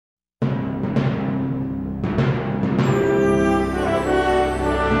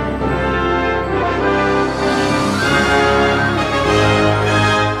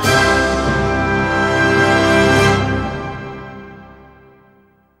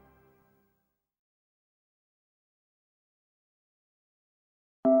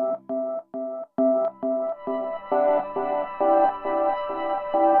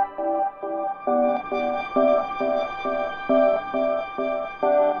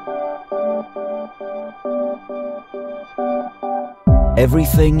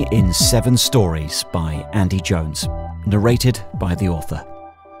Everything in 7 Stories by Andy Jones, narrated by the author.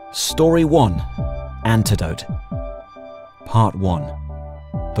 Story 1, Antidote. Part 1.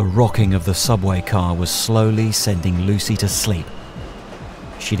 The rocking of the subway car was slowly sending Lucy to sleep.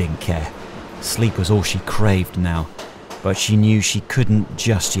 She didn't care. Sleep was all she craved now, but she knew she couldn't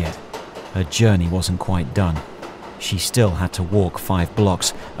just yet. Her journey wasn't quite done. She still had to walk 5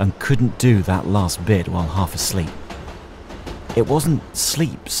 blocks and couldn't do that last bit while half asleep. It wasn't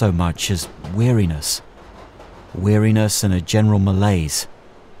sleep so much as weariness. Weariness and a general malaise.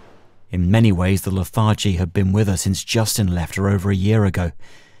 In many ways, the lethargy had been with her since Justin left her over a year ago.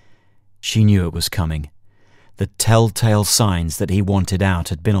 She knew it was coming. The telltale signs that he wanted out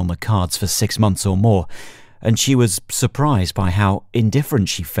had been on the cards for 6 months or more, and she was surprised by how indifferent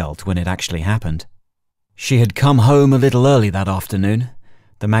she felt when it actually happened. She had come home a little early that afternoon.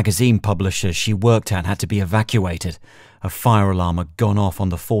 The magazine publisher she worked at had to be evacuated. A fire alarm had gone off on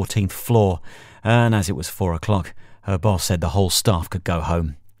the 14th floor, and as it was 4 o'clock, her boss said the whole staff could go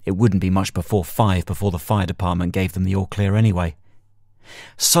home. It wouldn't be much before 5 before the fire department gave them the all-clear anyway.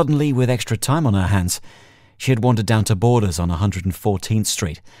 Suddenly, with extra time on her hands, she had wandered down to Borders on 114th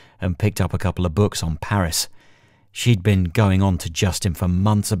Street and picked up a couple of books on Paris. She'd been going on to Justin for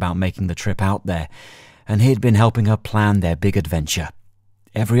months about making the trip out there, and he'd been helping her plan their big adventure.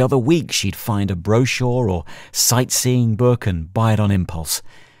 Every other week she'd find a brochure or sightseeing book and buy it on impulse.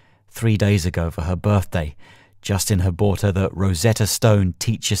 3 days ago for her birthday, Justin had bought her the Rosetta Stone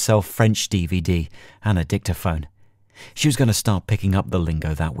Teach Yourself French DVD and a dictaphone. She was going to start picking up the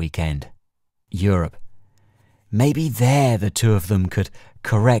lingo that weekend. Europe. Maybe there the two of them could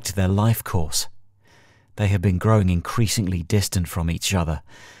correct their life course. They had been growing increasingly distant from each other,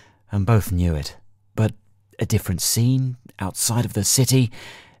 and both knew it. But a different scene, outside of the city,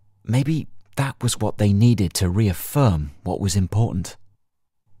 maybe that was what they needed to reaffirm what was important.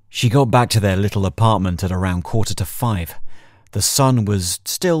 She got back to their little apartment at around 4:45. The sun was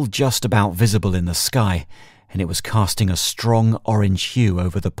still just about visible in the sky, and it was casting a strong orange hue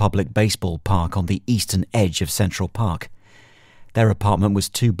over the public baseball park on the eastern edge of Central Park. Their apartment was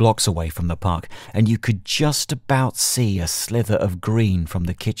 2 blocks away from the park, and you could just about see a slither of green from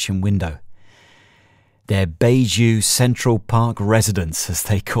the kitchen window. Their Beiju Central Park residence, as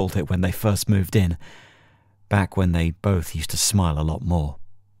they called it when they first moved in, back when they both used to smile a lot more.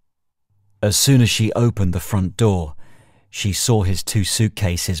 As soon as she opened the front door, she saw his 2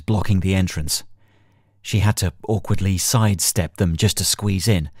 suitcases blocking the entrance. She had to awkwardly sidestep them just to squeeze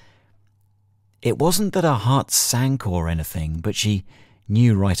in. It wasn't that her heart sank or anything, but she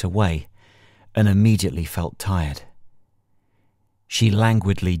knew right away and immediately felt tired. She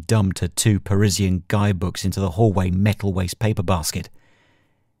languidly dumped her 2 Parisian guidebooks into the hallway metal waste paper basket.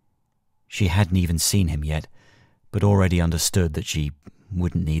 She hadn't even seen him yet, but already understood that she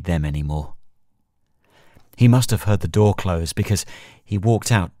wouldn't need them anymore. He must have heard the door close because he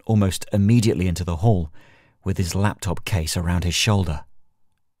walked out almost immediately into the hall with his laptop case around his shoulder.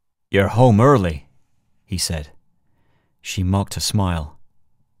 "You're home early," he said. She mocked a smile.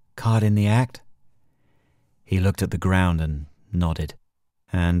 "Caught in the act?" He looked at the ground and nodded,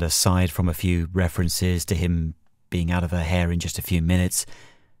 and aside from a few references to him being out of her hair in just a few minutes,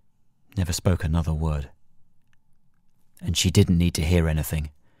 never spoke another word. And she didn't need to hear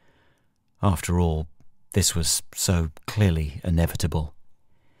anything. After all, this was so clearly inevitable.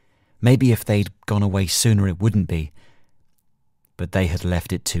 Maybe if they'd gone away sooner it wouldn't be, but they had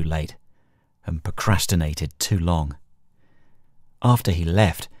left it too late and procrastinated too long. After he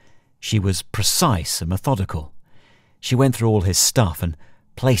left, she was precise and methodical. She went through all his stuff and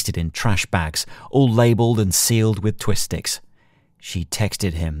placed it in trash bags, all labelled and sealed with twist sticks. She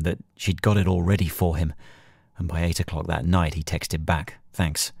texted him that she'd got it all ready for him, and by 8 o'clock that night he texted back,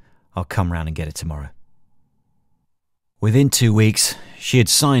 "Thanks, I'll come round and get it tomorrow." Within 2 weeks, she had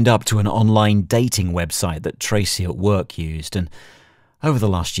signed up to an online dating website that Tracy at work used, and over the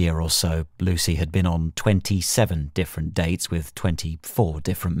last year or so, Lucy had been on 27 different dates with 24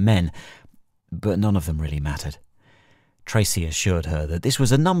 different men, but none of them really mattered. Tracy assured her that this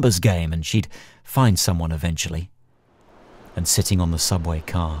was a numbers game and she'd find someone eventually. And sitting on the subway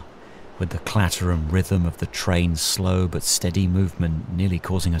car, with the clatter and rhythm of the train's slow but steady movement nearly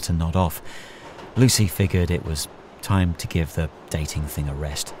causing her to nod off, Lucy figured it was time to give the dating thing a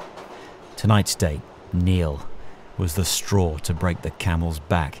rest. Tonight's date, Neil, was the straw to break the camel's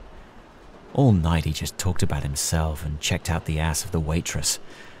back. All night he just talked about himself and checked out the ass of the waitress,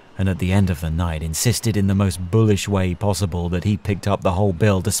 and at the end of the night insisted in the most bullish way possible that he picked up the whole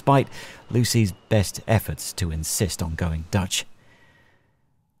bill, despite Lucy's best efforts to insist on going Dutch.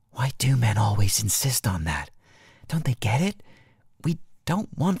 Why do men always insist on that? Don't they get it? We don't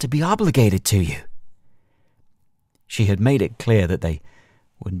want to be obligated to you. She had made it clear that they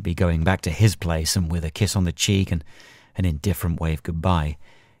wouldn't be going back to his place, and with a kiss on the cheek and an indifferent wave goodbye,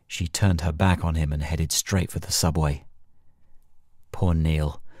 she turned her back on him and headed straight for the subway. Poor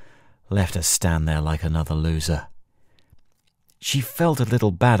Neil, left to stand there like another loser. She felt a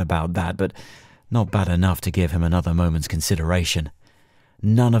little bad about that, but not bad enough to give him another moment's consideration.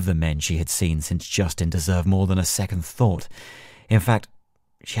 None of the men she had seen since Justin deserved more than a second thought. In fact,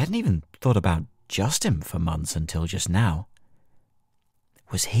 she hadn't even thought about Justin for months until just now.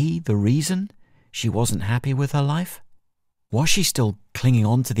 Was he the reason she wasn't happy with her life? Was she still clinging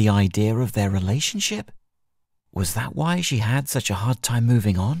on to the idea of their relationship? Was that why she had such a hard time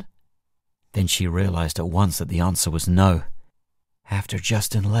moving on? Then she realized at once that the answer was no. After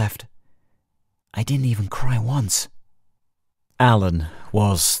Justin left, I didn't even cry once. Alan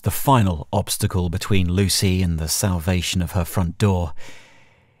was the final obstacle between Lucy and the salvation of her front door.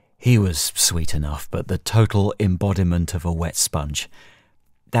 He was sweet enough, but the total embodiment of a wet sponge.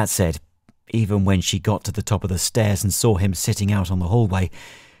 That said, even when she got to the top of the stairs and saw him sitting out on the hallway,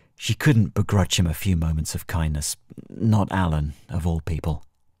 she couldn't begrudge him a few moments of kindness. Not Alan, of all people.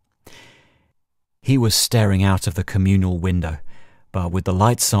 He was staring out of the communal window, but with the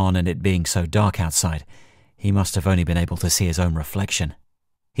lights on and it being so dark outside, he must have only been able to see his own reflection.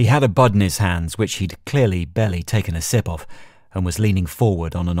 He had a bud in his hands, which he'd clearly barely taken a sip of, and was leaning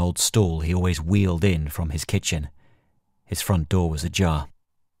forward on an old stool he always wheeled in from his kitchen. His front door was ajar.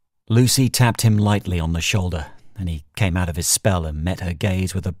 Lucy tapped him lightly on the shoulder, and he came out of his spell and met her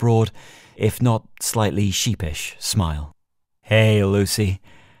gaze with a broad, if not slightly sheepish, smile. "Hey, Lucy,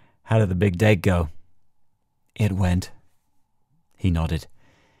 how did the big date go?" "It went." He nodded.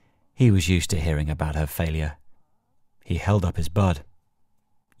 He was used to hearing about her failure. He held up his bud.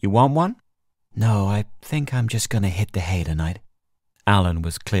 "You want one?" "No, I think I'm just going to hit the hay tonight." Alan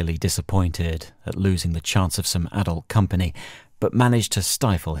was clearly disappointed at losing the chance of some adult company, but managed to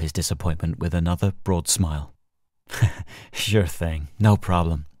stifle his disappointment with another broad smile. "Sure thing, no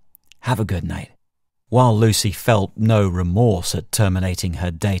problem. Have a good night." While Lucy felt no remorse at terminating her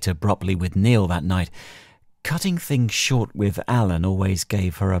date abruptly with Neil that night, cutting things short with Alan always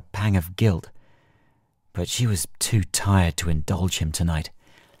gave her a pang of guilt. But she was too tired to indulge him tonight.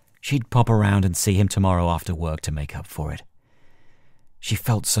 She'd pop around and see him tomorrow after work to make up for it. She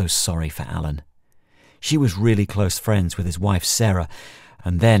felt so sorry for Alan. She was really close friends with his wife Sarah,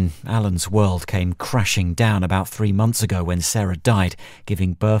 and then Alan's world came crashing down about 3 months ago when Sarah died,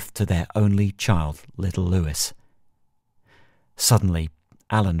 giving birth to their only child, little Lewis. Suddenly,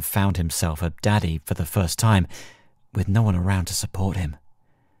 Alan found himself a daddy for the first time, with no one around to support him.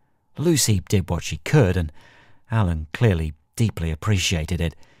 Lucy did what she could, and Alan clearly deeply appreciated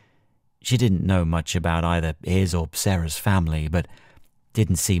it. She didn't know much about either his or Sarah's family, but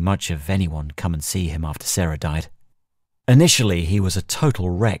didn't see much of anyone come and see him after Sarah died. Initially, he was a total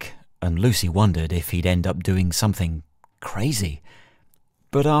wreck, and Lucy wondered if he'd end up doing something crazy.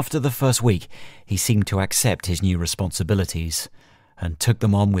 But after the first week, he seemed to accept his new responsibilities and took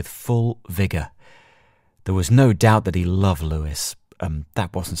them on with full vigour. There was no doubt that he loved Lewis.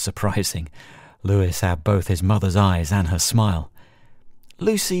 That wasn't surprising. Lewis had both his mother's eyes and her smile.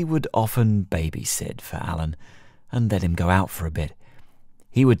 Lucy would often babysit for Alan and let him go out for a bit.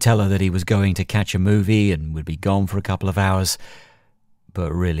 He would tell her that he was going to catch a movie and would be gone for a couple of hours.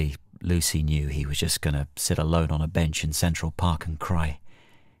 But really, Lucy knew he was just going to sit alone on a bench in Central Park and cry.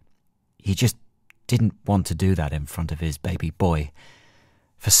 He just didn't want to do that in front of his baby boy.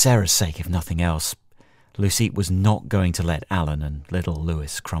 For Sarah's sake, if nothing else, Lucy was not going to let Alan and little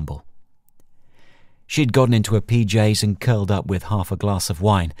Lewis crumble. She'd gotten into her PJs and curled up with half a glass of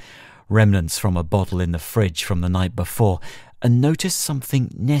wine, remnants from a bottle in the fridge from the night before, and noticed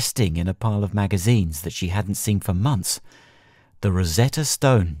something nesting in a pile of magazines that she hadn't seen for months. The Rosetta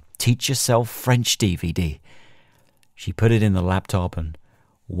Stone Teach Yourself French DVD. She put it in the laptop and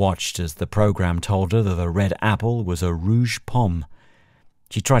watched as the program told her that the red apple was a rouge pomme.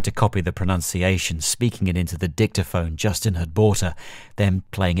 She tried to copy the pronunciation, speaking it into the dictaphone Justin had bought her, then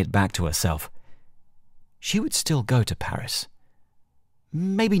playing it back to herself. She would still go to Paris.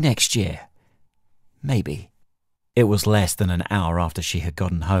 Maybe next year. Maybe. It was less than an hour after she had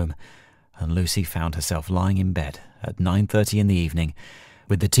gotten home, and Lucy found herself lying in bed at 9:30 in the evening,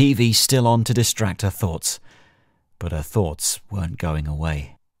 with the TV still on to distract her thoughts. But her thoughts weren't going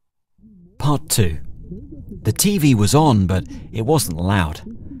away. Part 2. The TV was on, but it wasn't loud.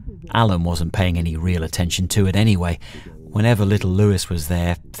 Alan wasn't paying any real attention to it anyway. Whenever little Lewis was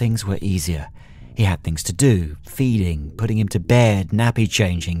there, things were easier. He had things to do, feeding, putting him to bed, nappy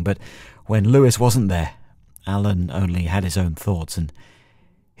changing, but when Lewis wasn't there, Alan only had his own thoughts and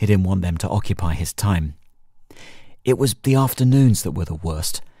he didn't want them to occupy his time. It was the afternoons that were the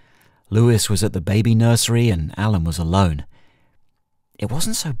worst. Lewis was at the baby nursery and Alan was alone. It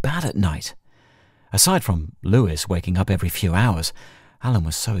wasn't so bad at night. Aside from Lewis waking up every few hours, Alan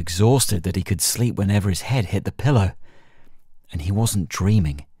was so exhausted that he could sleep whenever his head hit the pillow. And he wasn't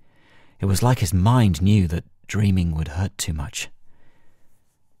dreaming. It was like his mind knew that dreaming would hurt too much.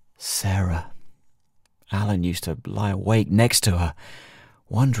 Sarah. Alan used to lie awake next to her,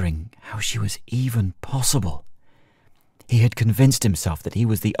 wondering how she was even possible. He had convinced himself that he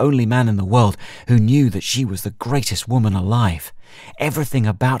was the only man in the world who knew that she was the greatest woman alive. Everything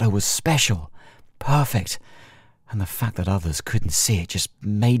about her was special, perfect, and the fact that others couldn't see it just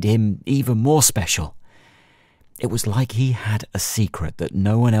made him even more special. It was like he had a secret that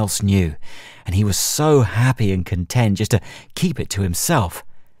no one else knew, and he was so happy and content just to keep it to himself.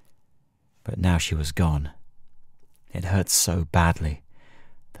 But now she was gone. It hurt so badly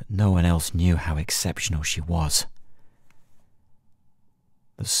that no one else knew how exceptional she was.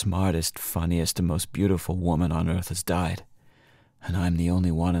 The smartest, funniest, and most beautiful woman on earth has died, and I'm the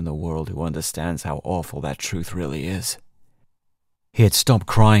only one in the world who understands how awful that truth really is. He had stopped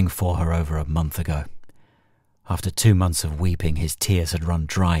crying for her over a month ago. After 2 months of weeping, his tears had run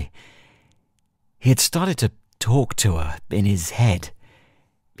dry. He had started to talk to her in his head.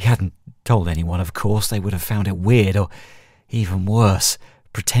 He hadn't told anyone, of course. They would have found it weird, or even worse,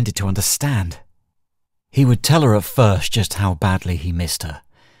 pretended to understand. He would tell her at first just how badly he missed her,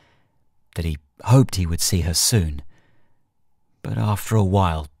 that he hoped he would see her soon. But after a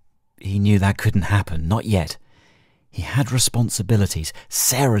while, he knew that couldn't happen, not yet. He had responsibilities,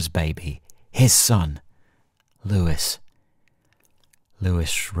 Sarah's baby, his son, Lewis.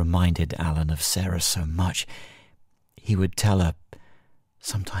 Lewis reminded Alan of Sarah so much. He would tell her,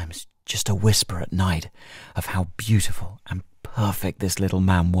 sometimes just a whisper at night, of how beautiful and perfect this little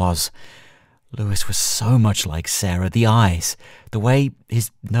man was. Lewis was so much like Sarah, the eyes, the way his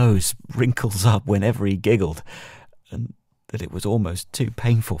nose wrinkles up whenever he giggled, and that it was almost too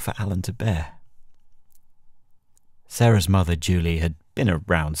painful for Alan to bear. Sarah's mother, Julie, had been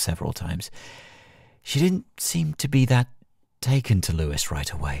around several times. She didn't seem to be that taken to Lewis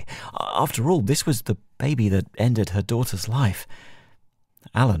right away. After all, this was the baby that ended her daughter's life.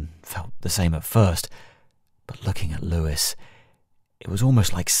 Alan felt the same at first, but looking at Lewis, it was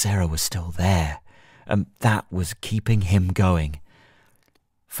almost like Sarah was still there, and that was keeping him going.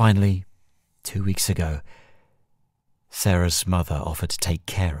 Finally, 2 weeks ago, Sarah's mother offered to take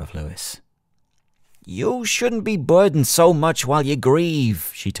care of Lewis. "You shouldn't be burdened so much while you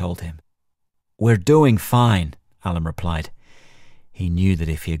grieve," she told him. "We're doing fine," Alan replied. He knew that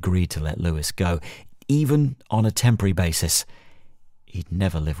if he agreed to let Lewis go, even on a temporary basis, he'd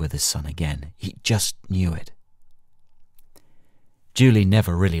never live with his son again. He just knew it. Julie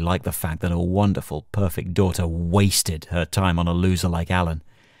never really liked the fact that a wonderful, perfect daughter wasted her time on a loser like Alan.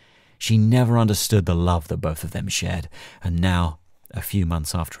 She never understood the love that both of them shared, and now, a few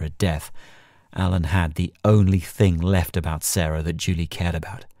months after her death, Alan had the only thing left about Sarah that Julie cared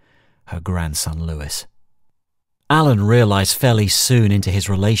about, her grandson Lewis. Alan realized fairly soon into his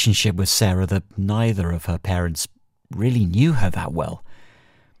relationship with Sarah that neither of her parents really knew her that well.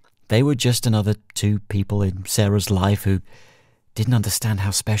 They were just another two people in Sarah's life who didn't understand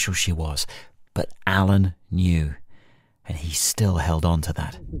how special she was, but Alan knew, and he still held on to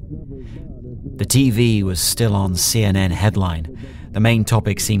that. The TV was still on CNN headline. The main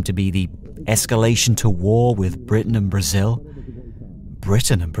topic seemed to be the escalation to war with Britain and Brazil.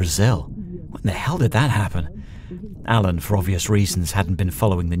 Britain and Brazil? When the hell did that happen? Alan, for obvious reasons, hadn't been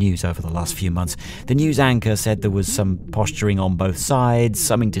following the news over the last few months. The news anchor said there was some posturing on both sides,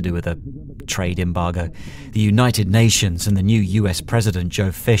 something to do with a trade embargo. The United Nations and the new US President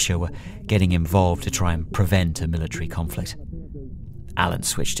Joe Fisher were getting involved to try and prevent a military conflict. Alan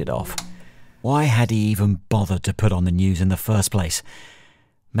switched it off. Why had he even bothered to put on the news in the first place?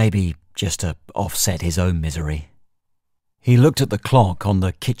 Maybe just to offset his own misery. He looked at the clock on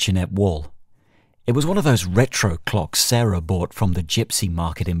the kitchenette wall. It was one of those retro clocks Sarah bought from the gypsy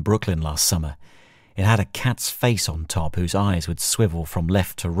market in Brooklyn last summer. It had a cat's face on top whose eyes would swivel from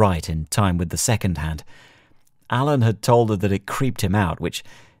left to right in time with the second hand. Alan had told her that it creeped him out, which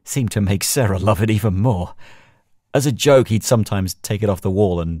seemed to make Sarah love it even more. As a joke, he'd sometimes take it off the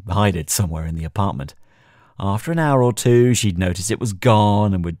wall and hide it somewhere in the apartment. After an hour or two, she'd notice it was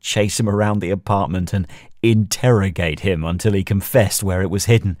gone and would chase him around the apartment and interrogate him until he confessed where it was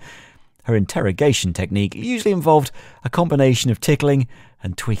hidden. Her interrogation technique usually involved a combination of tickling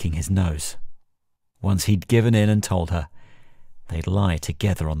and tweaking his nose. Once he'd given in and told her, they'd lie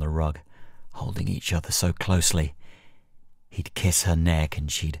together on the rug, holding each other so closely. He'd kiss her neck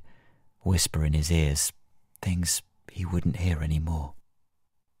and she'd whisper in his ears things he wouldn't hear anymore.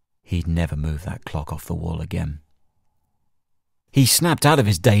 He'd never move that clock off the wall again. He snapped out of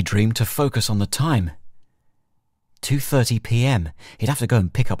his daydream to focus on the time. 2:30 p.m. He'd have to go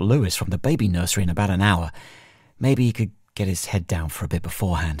and pick up Lewis from the baby nursery in about an hour. Maybe he could get his head down for a bit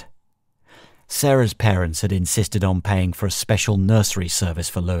beforehand. Sarah's parents had insisted on paying for a special nursery service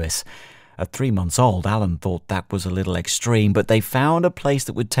for Lewis. At 3 months old, Alan thought that was a little extreme, but they found a place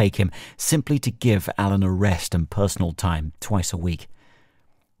that would take him simply to give Alan a rest and personal time twice a week.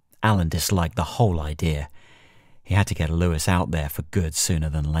 Alan disliked the whole idea. He had to get Lewis out there for good sooner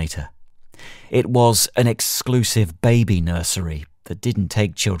than later. It was an exclusive baby nursery that didn't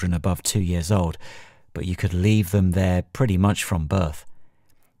take children above 2 years old, but you could leave them there pretty much from birth.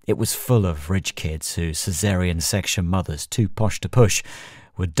 It was full of rich kids whose cesarean section mothers, too posh to push,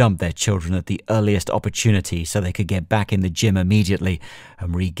 would dump their children at the earliest opportunity so they could get back in the gym immediately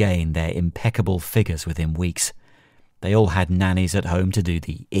and regain their impeccable figures within weeks. They all had nannies at home to do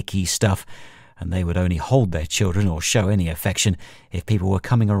the icky stuff, and they would only hold their children or show any affection if people were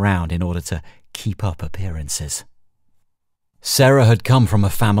coming around in order to keep up appearances. Sarah had come from a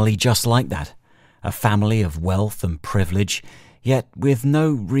family just like that, a family of wealth and privilege, yet with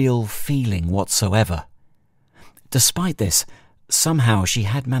no real feeling whatsoever. Despite this, somehow she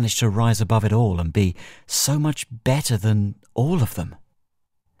had managed to rise above it all and be so much better than all of them.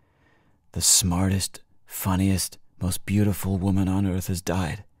 The smartest, funniest, most beautiful woman on earth has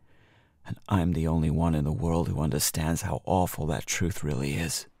died, and I'm the only one in the world who understands how awful that truth really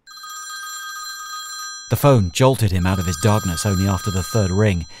is. The phone jolted him out of his darkness only after the third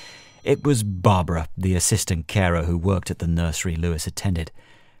ring. It was Barbara, the assistant carer who worked at the nursery Lewis attended.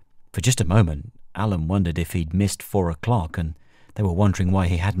 For just a moment, Alan wondered if he'd missed 4 o'clock, and they were wondering why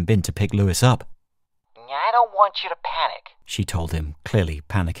he hadn't been to pick Lewis up. I don't want you to panic, she told him, clearly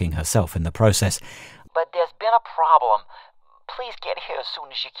panicking herself in the process. But there's been a problem. Please get here as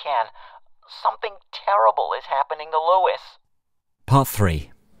soon as you can. Something terrible is happening to Lewis. Part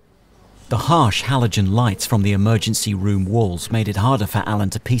 3. The harsh halogen lights from the emergency room walls made it harder for Alan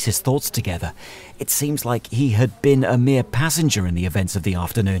to piece his thoughts together. It seems like he had been a mere passenger in the events of the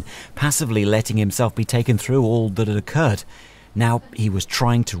afternoon, passively letting himself be taken through all that had occurred. Now he was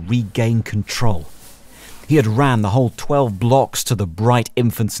trying to regain control. He had ran the whole 12 blocks to the bright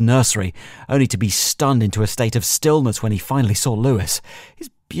infant's nursery, only to be stunned into a state of stillness when he finally saw Lewis. His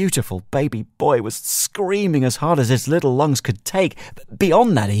beautiful baby boy was screaming as hard as his little lungs could take,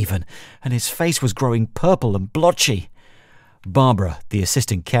 beyond that even, and his face was growing purple and blotchy. Barbara, the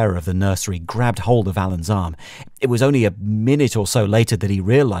assistant carer of the nursery, grabbed hold of Alan's arm. It was only a minute or so later that he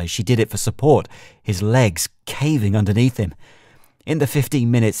realized she did it for support, his legs caving underneath him. In the 15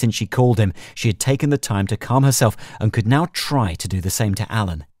 minutes since she called him, she had taken the time to calm herself and could now try to do the same to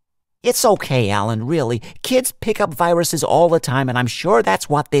Alan. It's okay, Alan, really. Kids pick up viruses all the time, and I'm sure that's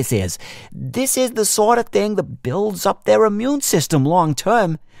what this is. This is the sort of thing that builds up their immune system long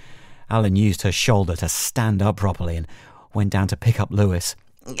term. Alan used her shoulder to stand up properly and went down to pick up Lewis.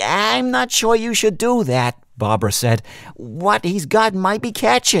 I'm not sure you should do that, Barbara said. What he's got might be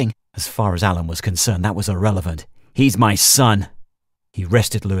catching. As far as Alan was concerned, that was irrelevant. He's my son. He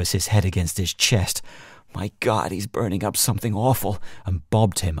rested Lewis's head against his chest. My God, he's burning up something awful, and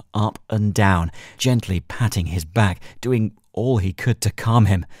bobbed him up and down, gently patting his back, doing all he could to calm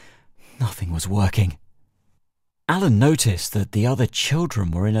him. Nothing was working. Alan noticed that the other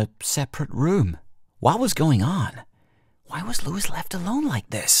children were in a separate room. What was going on? Why was Lewis left alone like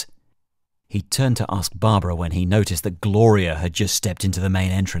this? He turned to ask Barbara when he noticed that Gloria had just stepped into the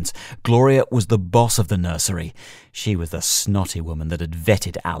main entrance. Gloria was the boss of the nursery. She was the snotty woman that had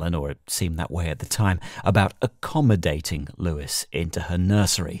vetted Alan, or it seemed that way at the time, about accommodating Lewis into her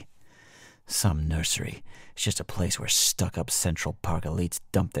nursery. Some nursery. It's just a place where stuck-up Central Park elites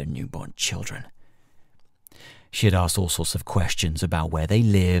dump their newborn children. She had asked all sorts of questions about where they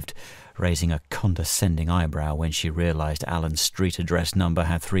lived, raising a condescending eyebrow when she realized Alan's street address number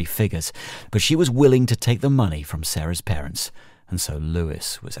had 3 figures, but she was willing to take the money from Sarah's parents, and so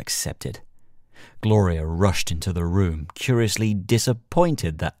Lewis was accepted. Gloria rushed into the room, curiously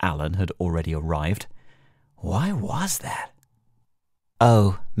disappointed that Alan had already arrived. Why was that?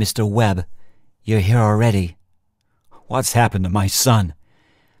 Oh, Mr. Webb, you're here already. What's happened to my son?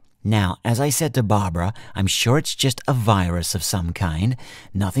 Now, as I said to Barbara, I'm sure it's just a virus of some kind.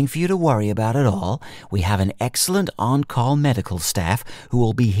 Nothing for you to worry about at all. We have an excellent on-call medical staff who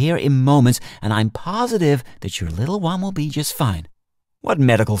will be here in moments, and I'm positive that your little one will be just fine. What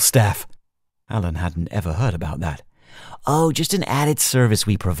medical staff? Alan hadn't ever heard about that. Oh, just an added service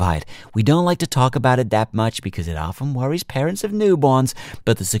we provide. We don't like to talk about it that much because it often worries parents of newborns,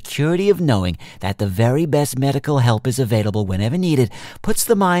 but the security of knowing that the very best medical help is available whenever needed puts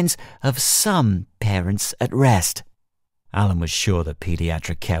the minds of some parents at rest. Alan was sure that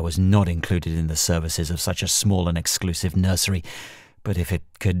pediatric care was not included in the services of such a small and exclusive nursery, but if it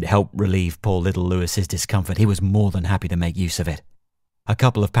could help relieve poor little Lewis's discomfort, he was more than happy to make use of it. A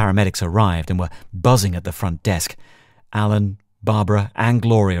couple of paramedics arrived and were buzzing at the front desk. Alan, Barbara, and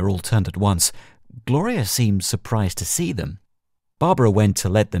Gloria all turned at once. Gloria seemed surprised to see them. Barbara went to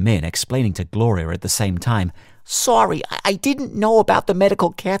let them in, explaining to Gloria at the same time, "Sorry, I didn't know about the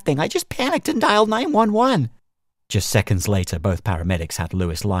medical care thing. I just panicked and dialed 911. Just seconds later, both paramedics had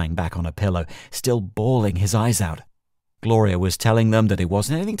Lewis lying back on a pillow, still bawling his eyes out. Gloria was telling them that it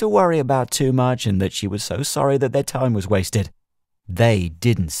wasn't anything to worry about too much and that she was so sorry that their time was wasted. They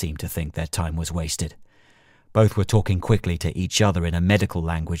didn't seem to think their time was wasted. Both were talking quickly to each other in a medical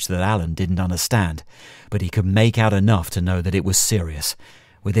language that Alan didn't understand, but he could make out enough to know that it was serious.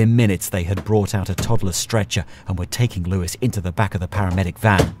 Within minutes, they had brought out a toddler's stretcher and were taking Lewis into the back of the paramedic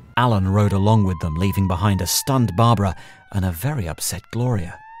van. Alan rode along with them, leaving behind a stunned Barbara and a very upset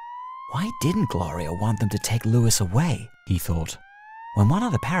Gloria. Why didn't Gloria want them to take Lewis away? He thought. When one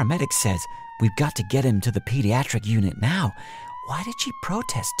of the paramedics says, "We've got to get him to the pediatric unit now," why did she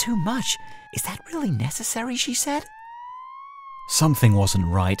protest too much? Is that really necessary, she said? Something wasn't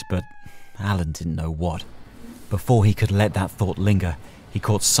right, but Alan didn't know what. Before he could let that thought linger, he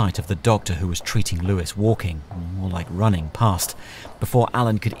caught sight of the doctor who was treating Lewis walking, more like running, past. Before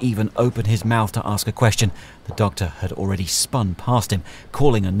Alan could even open his mouth to ask a question, the doctor had already spun past him,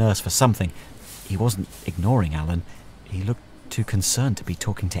 calling a nurse for something. He wasn't ignoring Alan. He looked too concerned to be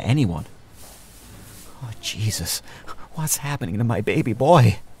talking to anyone. Oh, Jesus, what's happening to my baby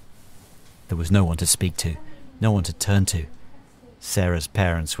boy? There was no one to speak to, no one to turn to. Sarah's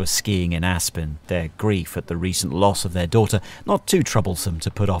parents were skiing in Aspen, their grief at the recent loss of their daughter not too troublesome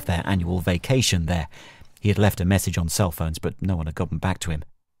to put off their annual vacation there. He had left a message on cell phones, but no one had gotten back to him.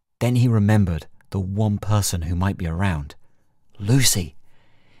 Then he remembered the one person who might be around. Lucy.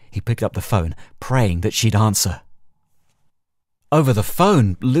 He picked up the phone, praying that she'd answer. Over the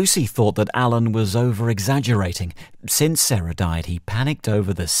phone, Lucy thought that Alan was over-exaggerating. Since Sarah died, he panicked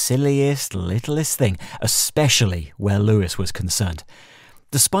over the silliest, littlest thing, especially where Lewis was concerned.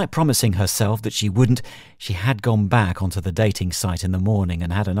 Despite promising herself that she wouldn't, she had gone back onto the dating site in the morning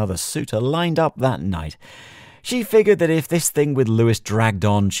and had another suitor lined up that night. She figured that if this thing with Lewis dragged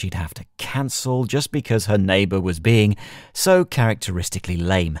on, she'd have to cancel just because her neighbour was being so characteristically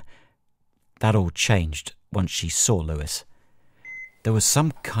lame. That all changed once she saw Lewis. There was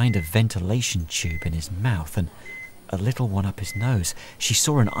some kind of ventilation tube in his mouth and a little one up his nose. She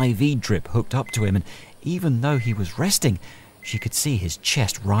saw an IV drip hooked up to him, and even though he was resting, she could see his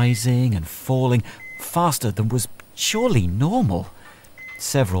chest rising and falling faster than was surely normal.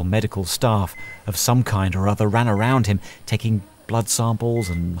 Several medical staff of some kind or other ran around him, taking blood samples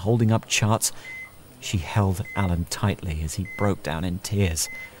and holding up charts. She held Alan tightly as he broke down in tears.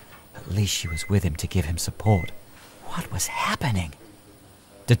 At least she was with him to give him support. What was happening?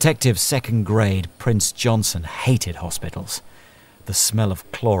 Detective second grade Prince Johnson hated hospitals. The smell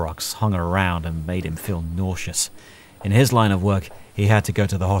of Clorox hung around and made him feel nauseous. In his line of work, he had to go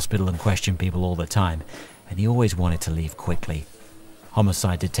to the hospital and question people all the time, and he always wanted to leave quickly.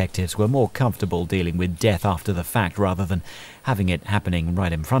 Homicide detectives were more comfortable dealing with death after the fact rather than having it happening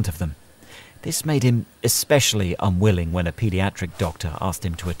right in front of them. This made him especially unwilling when a pediatric doctor asked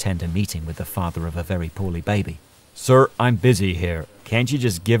him to attend a meeting with the father of a very poorly baby. "Sir, I'm busy here. Can't you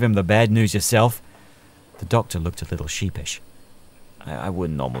just give him the bad news yourself?" The doctor looked a little sheepish. I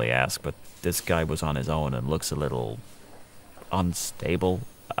wouldn't normally ask, but this guy was on his own and looks a little unstable.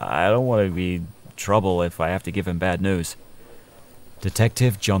 I don't want to be trouble if I have to give him bad news."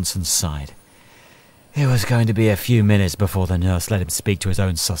 Detective Johnson sighed. It was going to be a few minutes before the nurse let him speak to his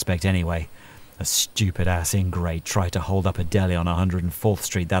own suspect anyway. A stupid-ass ingrate tried to hold up a deli on 104th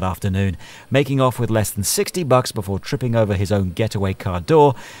Street that afternoon, making off with less than $60 before tripping over his own getaway car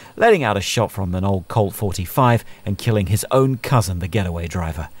door, letting out a shot from an old Colt 45 and killing his own cousin, the getaway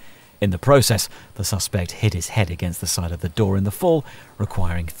driver. In the process, the suspect hit his head against the side of the door in the fall,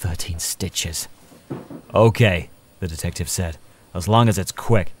 requiring 13 stitches. "Okay," the detective said, "as long as it's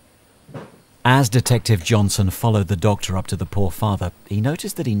quick." As Detective Johnson followed the doctor up to the poor father, he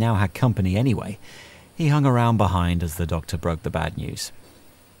noticed that he now had company anyway. He hung around behind as the doctor broke the bad news.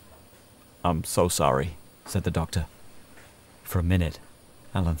 "I'm so sorry," said the doctor. For a minute,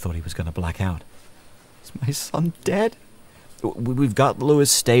 Alan thought he was going to black out. "Is my son dead?" We've got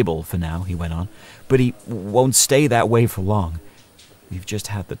Lewis stable for now," he went on, "but he won't stay that way for long. We've just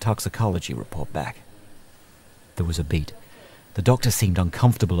had the toxicology report back." There was a beat. The doctor seemed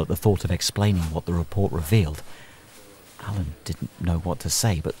uncomfortable at the thought of explaining what the report revealed. Alan didn't know what to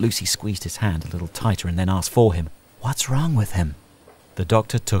say, but Lucy squeezed his hand a little tighter and then asked for him. "What's wrong with him?" The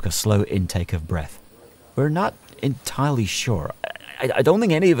doctor took a slow intake of breath. "We're not entirely sure. I don't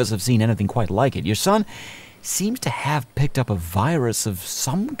think any of us have seen anything quite like it. Your son seems to have picked up a virus of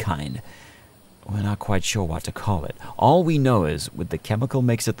some kind. We're not quite sure what to call it. All we know is, with the chemical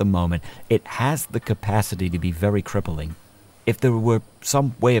mix at the moment, it has the capacity to be very crippling. If there were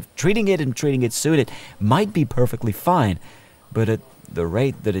some way of treating it and treating it soon, it might be perfectly fine. But at the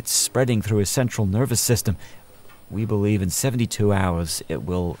rate that it's spreading through his central nervous system, we believe in 72 hours it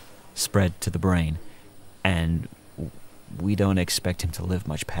will spread to the brain. And we don't expect him to live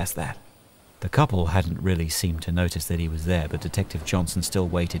much past that." The couple hadn't really seemed to notice that he was there, but Detective Johnson still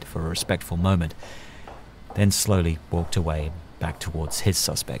waited for a respectful moment, then slowly walked away back towards his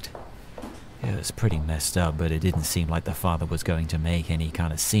suspect. It was pretty messed up, but it didn't seem like the father was going to make any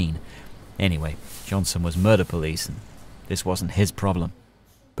kind of scene. Anyway, Johnson was murder police, and this wasn't his problem.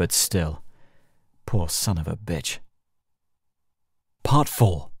 But still, poor son of a bitch. Part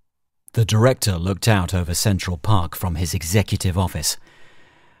 4. The director looked out over Central Park from his executive office.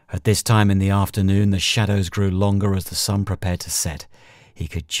 At this time in the afternoon, the shadows grew longer as the sun prepared to set. He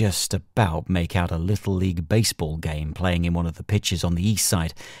could just about make out a Little League baseball game playing in one of the pitches on the east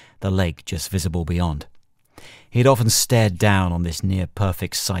side, the lake just visible beyond. He had often stared down on this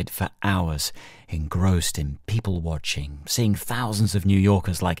near-perfect sight for hours, engrossed in people-watching, seeing thousands of New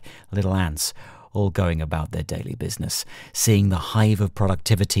Yorkers like little ants, all going about their daily business. Seeing the hive of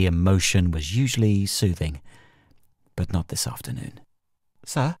productivity and motion was usually soothing, but not this afternoon.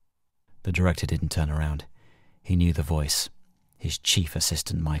 "Sir?" The director didn't turn around. He knew the voice. His chief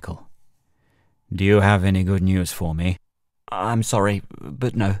assistant, Michael. "Do you have any good news for me?" "I'm sorry,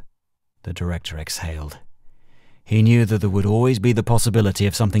 but no." The director exhaled. He knew that there would always be the possibility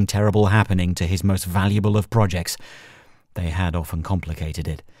of something terrible happening to his most valuable of projects. They had often complicated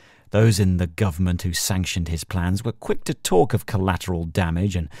it. Those in the government who sanctioned his plans were quick to talk of collateral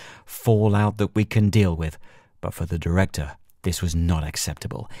damage and fallout that we can deal with. But for the director, this was not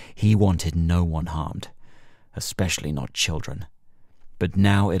acceptable. He wanted no one harmed, especially not children. But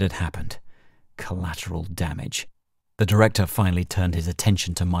now it had happened. Collateral damage. The director finally turned his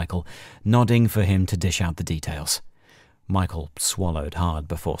attention to Michael, nodding for him to dish out the details. Michael swallowed hard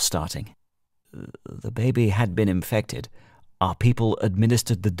before starting. "The baby had been infected. Our people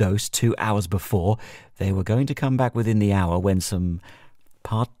administered the dose 2 hours before. They were going to come back within the hour when some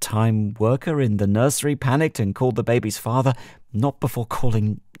part-time worker in the nursery panicked and called the baby's father, not before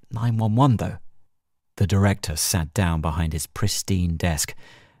calling 911, though." The director sat down behind his pristine desk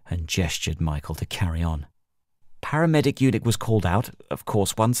and gestured Michael to carry on. "Paramedic unit was called out. Of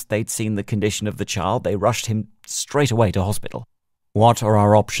course, once they'd seen the condition of the child, they rushed him straight away to hospital." "What are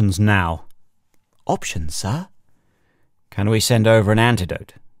our options now?" "Options, sir?" "Can we send over an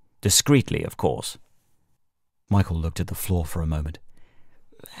antidote? Discreetly, of course." Michael looked at the floor for a moment.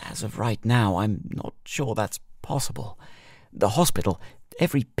 "As of right now, I'm not sure that's possible. The hospital,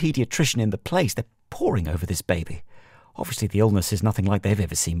 every pediatrician in the place, they're poring over this baby. Obviously, the illness is nothing like they've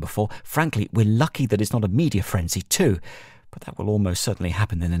ever seen before. Frankly, we're lucky that it's not a media frenzy, too. But that will almost certainly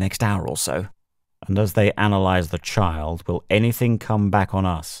happen in the next hour or so." "And as they analyze the child, will anything come back on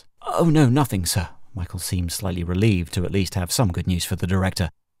us?" "Oh, no, nothing, sir." Michael seemed slightly relieved to at least have some good news for the director.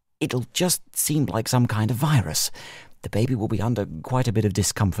 "It'll just seem like some kind of virus. The baby will be under quite a bit of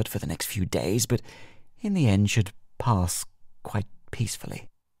discomfort for the next few days, but in the end should pass quite peacefully."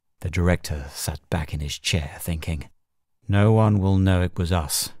 The director sat back in his chair, thinking, "No one will know it was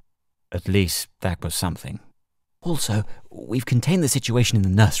us. At least that was something." "Also, we've contained the situation in the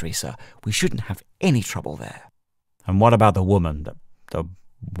nursery, sir. We shouldn't have any trouble there." "And what about the woman, the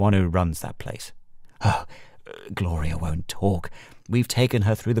one who runs that place?" "Oh, Gloria won't talk. We've taken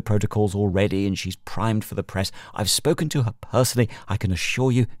her through the protocols already, and she's primed for the press. I've spoken to her personally. I can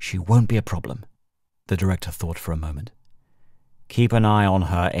assure you she won't be a problem." The director thought for a moment. "Keep an eye on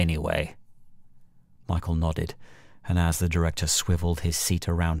her anyway." Michael nodded, and as the director swiveled his seat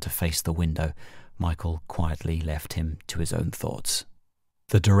around to face the window, Michael quietly left him to his own thoughts.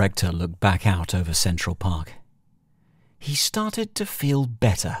 The director looked back out over Central Park. He started to feel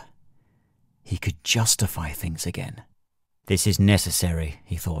better. He could justify things again. This is necessary,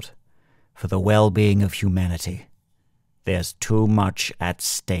 he thought, for the well-being of humanity. There's too much at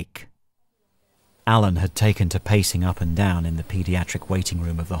stake. Alan had taken to pacing up and down in the pediatric waiting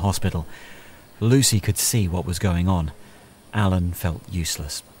room of the hospital. Lucy could see what was going on. Alan felt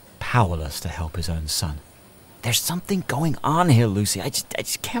useless, powerless to help his own son. "There's something going on here, Lucy. I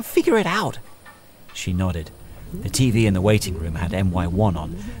just can't figure it out." She nodded. The TV in the waiting room had NY1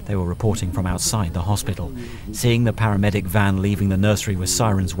 on. They were reporting from outside the hospital. Seeing the paramedic van leaving the nursery with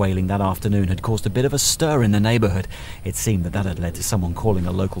sirens wailing that afternoon had caused a bit of a stir in the neighborhood. It seemed that had led to someone calling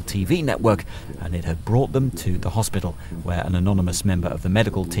a local TV network, and it had brought them to the hospital, where an anonymous member of the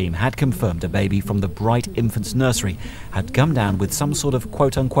medical team had confirmed a baby from the Bright Infants Nursery had come down with some sort of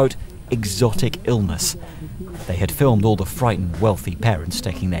quote-unquote exotic illness. They had filmed all the frightened, wealthy parents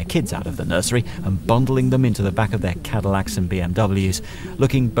taking their kids out of the nursery and bundling them into the back of their Cadillacs and BMWs,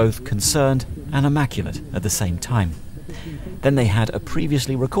 looking both concerned and immaculate at the same time. Then they had a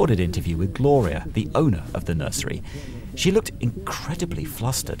previously recorded interview with Gloria, the owner of the nursery. She looked incredibly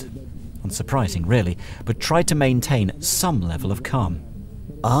flustered. Unsurprising, really, but tried to maintain some level of calm.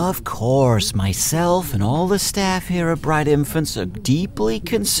 "Of course, myself and all the staff here at Bright Infants are deeply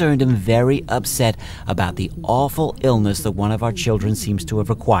concerned and very upset about the awful illness that one of our children seems to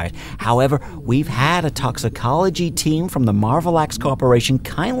have acquired. However, we've had a toxicology team from the Marvelax Corporation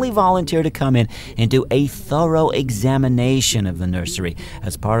kindly volunteer to come in and do a thorough examination of the nursery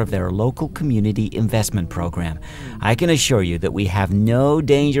as part of their local community investment program. I can assure you that we have no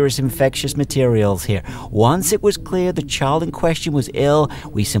dangerous infectious materials here. Once it was clear the child in question was ill,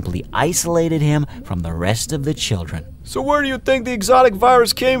 we simply isolated him from the rest of the children." "So where do you think the exotic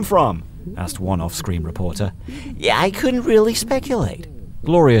virus came from?" asked one off-screen reporter. "Yeah, I couldn't really speculate."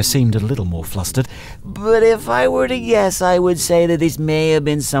 Gloria seemed a little more flustered. "But if I were to guess, I would say that this may have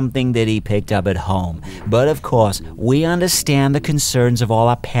been something that he picked up at home. But of course, we understand the concerns of all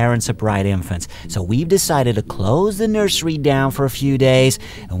our parents at Bright Infants, so we've decided to close the nursery down for a few days,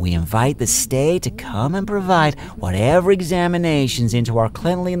 and we invite the state to come and provide whatever examinations into our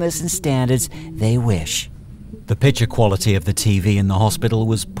cleanliness and standards they wish." The picture quality of the TV in the hospital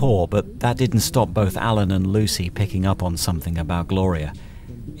was poor, but that didn't stop both Alan and Lucy picking up on something about Gloria.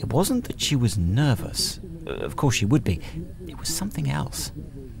 It wasn't that she was nervous. Of course she would be. It was something else.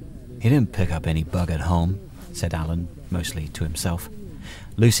 "He didn't pick up any bug at home," said Alan, mostly to himself.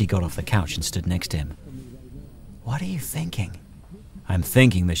 Lucy got off the couch and stood next to him. "What are you thinking?" "I'm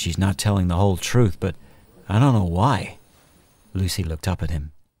thinking that she's not telling the whole truth, but I don't know why." Lucy looked up at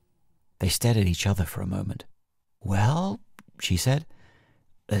him. They stared at each other for a moment. "Well," she said,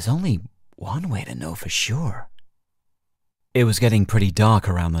 "there's only one way to know for sure." It was getting pretty dark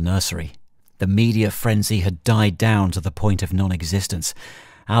around the nursery. The media frenzy had died down to the point of non-existence.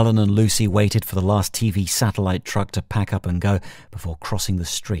 Alan and Lucy waited for the last TV satellite truck to pack up and go before crossing the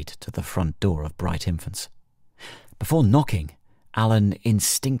street to the front door of Bright Infants. Before knocking, Alan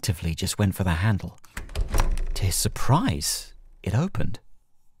instinctively just went for the handle. To his surprise, it opened.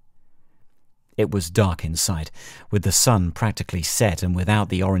 It was dark inside. With the sun practically set and without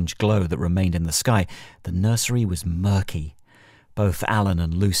the orange glow that remained in the sky, the nursery was murky. Both Alan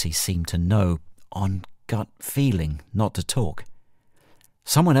and Lucy seemed to know, on gut feeling, not to talk.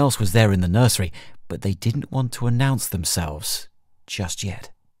 Someone else was there in the nursery, but they didn't want to announce themselves just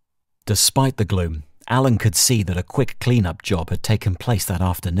yet. Despite the gloom, Alan could see that a quick clean-up job had taken place that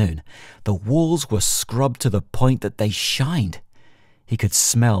afternoon. The walls were scrubbed to the point that they shined. He could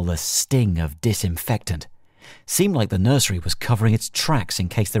smell the sting of disinfectant. Seemed like the nursery was covering its tracks in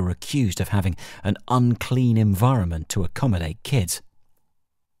case they were accused of having an unclean environment to accommodate kids.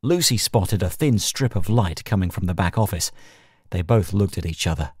 Lucy spotted a thin strip of light coming from the back office. They both looked at each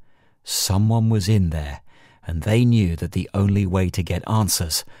other. Someone was in there, and they knew that the only way to get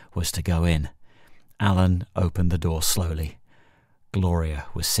answers was to go in. Alan opened the door slowly. Gloria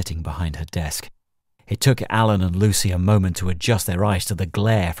was sitting behind her desk. It took Alan and Lucy a moment to adjust their eyes to the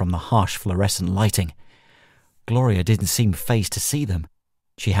glare from the harsh fluorescent lighting. Gloria didn't seem fazed to see them.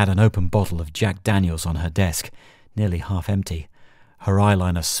 She had an open bottle of Jack Daniels on her desk, nearly half empty. Her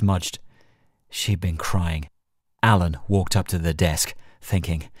eyeliner smudged. She'd been crying. Alan walked up to the desk,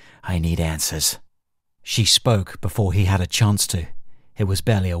 thinking, "I need answers." She spoke before he had a chance to. It was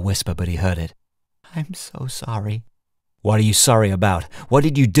barely a whisper, but he heard it. "I'm so sorry." "What are you sorry about? What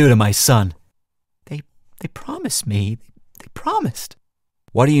did you do to my son?" They promised me. They promised."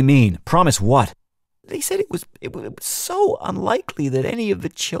 "What do you mean? Promise what?" "They said it was so unlikely that any of the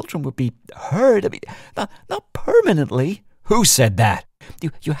children would be hurt. I mean, not permanently." "Who said that?"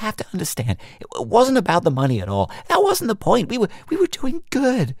 You have to understand, it wasn't about the money at all. That wasn't the point. We were doing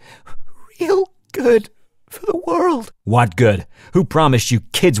good. Real good for the world." "What good? Who promised you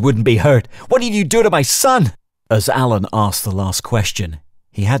kids wouldn't be hurt? What did you do to my son?" As Alan asked the last question,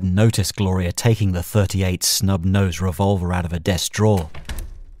 he hadn't noticed Gloria taking the .38 snub-nose revolver out of a desk drawer.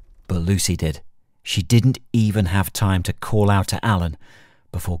 But Lucy did, She didn't even have time to call out to Alan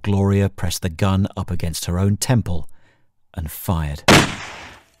before Gloria pressed the gun up against her own temple and fired.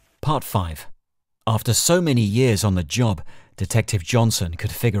 Part 5. After so many years on the job, Detective Johnson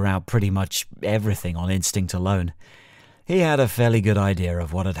could figure out pretty much everything on instinct alone. He had a fairly good idea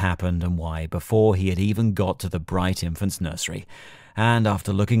of what had happened and why before he had even got to the Bright Infants Nursery. And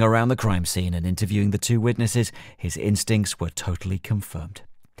after looking around the crime scene and interviewing the 2 witnesses, his instincts were totally confirmed.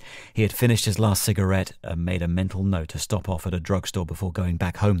 He had finished his last cigarette and made a mental note to stop off at a drugstore before going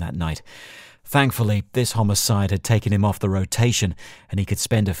back home that night. Thankfully, this homicide had taken him off the rotation, and he could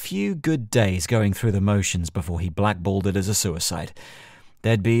spend a few good days going through the motions before he blackballed it as a suicide.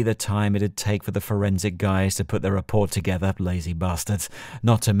 There'd be the time it'd take for the forensic guys to put their report together, lazy bastards,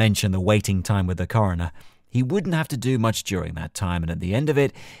 not to mention the waiting time with the coroner. He wouldn't have to do much during that time, and at the end of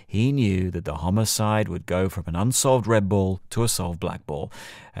it, he knew that the homicide would go from an unsolved red ball to a solved black ball,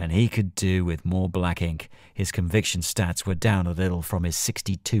 and he could do with more black ink. His conviction stats were down a little from his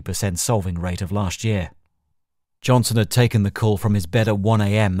 62% solving rate of last year. Johnson had taken the call from his bed at 1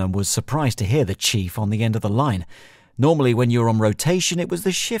 a.m. and was surprised to hear the chief on the end of the line. Normally, when you're on rotation, it was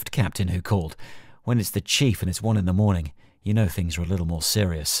the shift captain who called. When it's the chief and it's 1 in the morning, you know things are a little more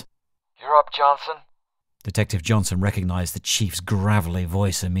serious. "You're up, Johnson?" Detective Johnson recognized the chief's gravelly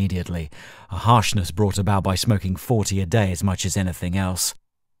voice immediately, a harshness brought about by smoking 40 a day as much as anything else.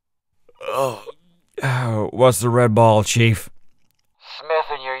 What's the red ball, Chief? "Smith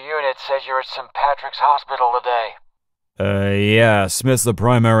in your unit says you're at St. Patrick's Hospital today." Yeah, Smith's the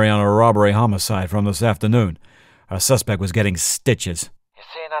primary on a robbery homicide from this afternoon. Our suspect was getting stitches. "You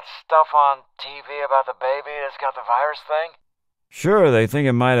seen that stuff on TV about the baby that's got the virus thing?" Sure, they think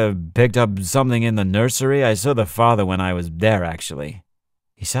it might have picked up something in the nursery. I saw the father when I was there, actually.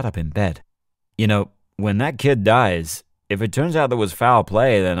 He sat up in bed. You know, when that kid dies, if it turns out there was foul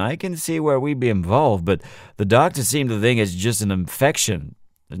play, then I can see where we'd be involved, but the doctors seem to think it's just an infection.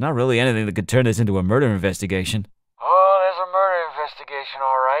 There's not really anything that could turn this into a murder investigation. "Oh, there's a murder investigation,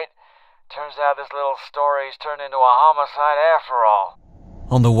 all right. Turns out this little story's turned into a homicide after all."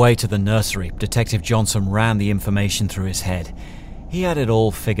 On the way to the nursery, Detective Johnson ran the information through his head. He had it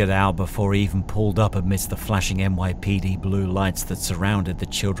all figured out before he even pulled up amidst the flashing NYPD blue lights that surrounded the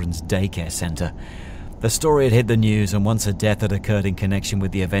children's daycare center. The story had hit the news, and once a death had occurred in connection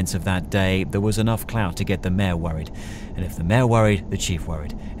with the events of that day, there was enough clout to get the mayor worried. And if the mayor worried, the chief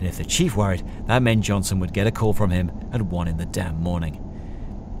worried. And if the chief worried, that meant Johnson would get a call from him at 1 in the damn morning.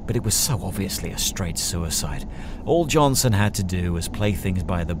 But it was so obviously a straight suicide. All Johnson had to do was play things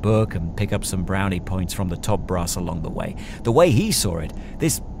by the book and pick up some brownie points from the top brass along the way. The way he saw it,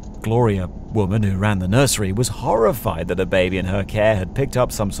 this Gloria woman who ran the nursery was horrified that a baby in her care had picked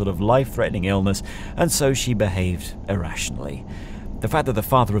up some sort of life-threatening illness, and so she behaved irrationally. The fact that the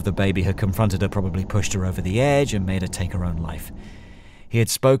father of the baby had confronted her probably pushed her over the edge and made her take her own life. He had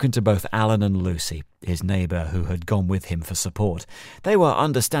spoken to both Alan and Lucy, his neighbour who had gone with him for support. They were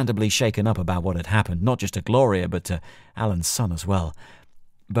understandably shaken up about what had happened, not just to Gloria, but to Alan's son as well.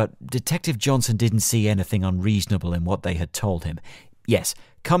 But Detective Johnson didn't see anything unreasonable in what they had told him. Yes,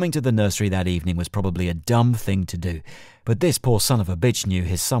 coming to the nursery that evening was probably a dumb thing to do, but this poor son of a bitch knew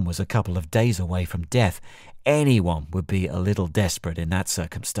his son was a couple of days away from death. Anyone would be a little desperate in that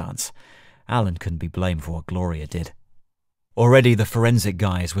circumstance. Alan couldn't be blamed for what Gloria did. Already the forensic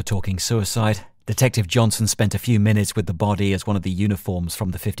guys were talking suicide. Detective Johnson spent a few minutes with the body as one of the uniforms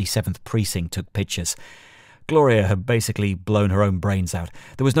from the 57th Precinct took pictures. Gloria had basically blown her own brains out.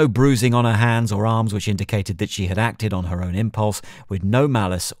 There was no bruising on her hands or arms, which indicated that she had acted on her own impulse with no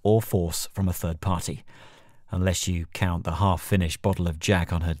malice or force from a third party. Unless you count the half-finished bottle of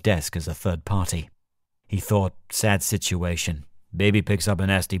Jack on her desk as a third party. He thought, sad situation. Baby picks up a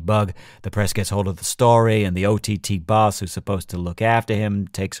nasty bug, the press gets hold of the story, and the OTT boss who's supposed to look after him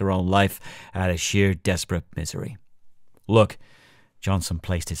takes her own life out of sheer desperate misery. Look, Johnson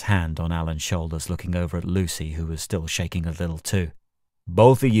placed his hand on Alan's shoulders, looking over at Lucy, who was still shaking a little too.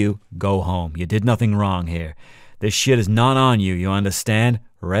 Both of you, go home. You did nothing wrong here. This shit is not on you, you understand?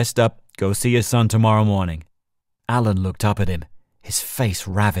 Rest up, go see your son tomorrow morning. Alan looked up at him, his face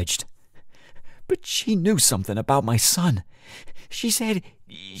ravaged. But she knew something about my son. She said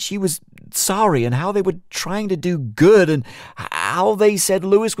she was sorry and how they were trying to do good and how they said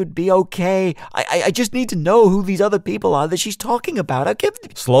Lewis would be okay. I just need to know who these other people are that she's talking about.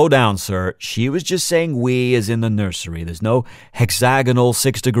 Slow down, sir. She was just saying we as in the nursery. There's no hexagonal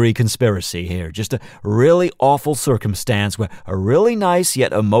 6-degree conspiracy here. Just a really awful circumstance where a really nice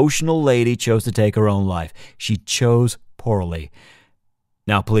yet emotional lady chose to take her own life. She chose poorly.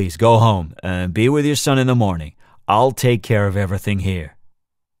 Now please, go home and be with your son in the morning. I'll take care of everything here.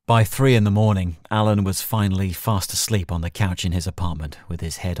 By 3 in the morning, Alan was finally fast asleep on the couch in his apartment with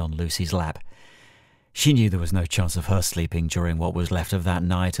his head on Lucy's lap. She knew there was no chance of her sleeping during what was left of that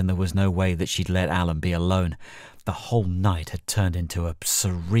night, and there was no way that she'd let Alan be alone. The whole night had turned into a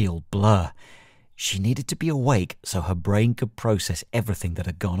surreal blur. She needed to be awake so her brain could process everything that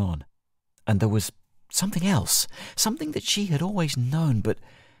had gone on. And there was something else, something that she had always known but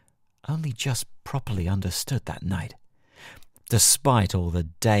only just properly understood that night. Despite all the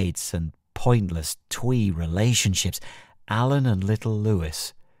dates and pointless twee relationships, Alan and little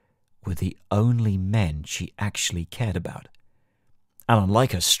Lewis were the only men she actually cared about. And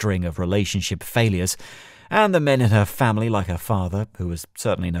unlike a string of relationship failures, and the men in her family like her father, who was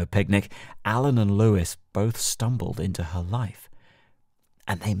certainly no picnic, Alan and Lewis both stumbled into her life.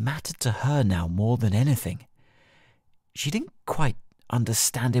 And they mattered to her now more than anything. She didn't quite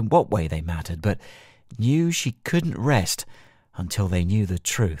understand in what way they mattered, but knew she couldn't rest until they knew the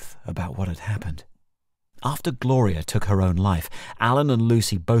truth about what had happened. After Gloria took her own life, Alan and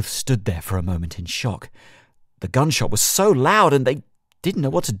Lucy both stood there for a moment in shock. The gunshot was so loud and they didn't know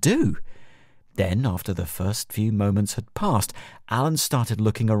what to do. Then, after the first few moments had passed, Alan started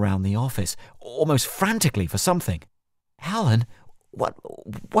looking around the office, almost frantically for something. "Alan, what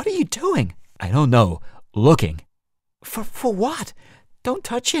are you doing?" "I don't know. Looking." For what? Don't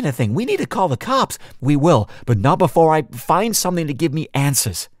touch anything. We need to call the cops." "We will, but not before I find something to give me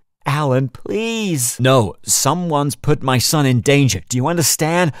answers." "Alan, please." "No, someone's put my son in danger. Do you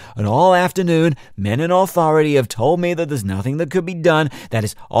understand? And all afternoon, men in authority have told me that there's nothing that could be done. That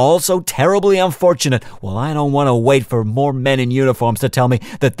is all so terribly unfortunate. Well, I don't want to wait for more men in uniforms to tell me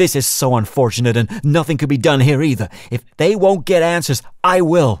that this is so unfortunate and nothing could be done here either. If they won't get answers, I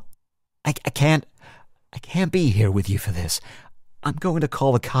will. I can't be here with you for this. I'm going to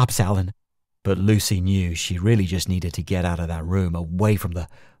call the cops, Alan." But Lucy knew she really just needed to get out of that room, away from the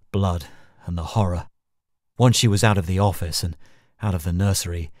blood and the horror. Once she was out of the office and out of the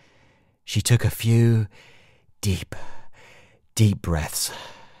nursery, she took a few deep breaths.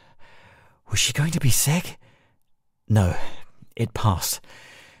 Was she going to be sick? No, it passed.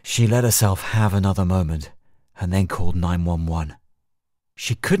 She let herself have another moment and then called 911.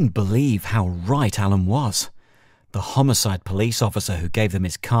 She couldn't believe how right Alan was. The homicide police officer who gave them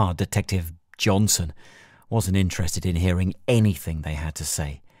his card, Detective Johnson, wasn't interested in hearing anything they had to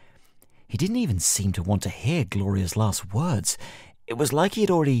say. He didn't even seem to want to hear Gloria's last words. It was like he had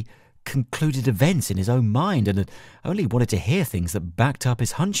already concluded events in his own mind and had only wanted to hear things that backed up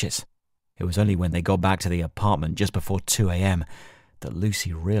his hunches. It was only when they got back to the apartment just before 2 a.m. that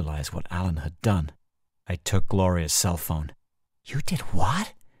Lucy realized what Alan had done. They took Gloria's cell phone. "You did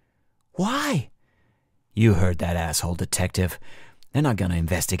what? Why?" "You heard that asshole detective. They're not going to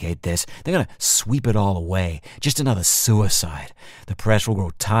investigate this. They're going to sweep it all away. Just another suicide. The press will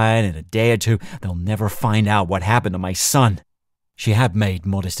grow tired in a day or two. They'll never find out what happened to my son." She had made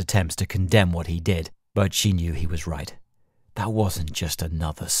modest attempts to condemn what he did, but she knew he was right. That wasn't just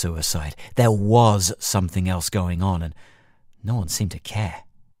another suicide. There was something else going on, and no one seemed to care.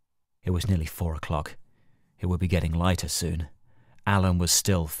 It was nearly 4 o'clock. It would be getting lighter soon. Alan was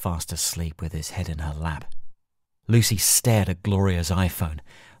still fast asleep with his head in her lap. Lucy stared at Gloria's iPhone,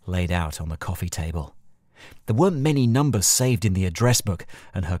 laid out on the coffee table. There weren't many numbers saved in the address book,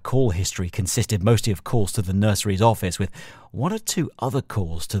 and her call history consisted mostly of calls to the nursery's office, with 1 or 2 other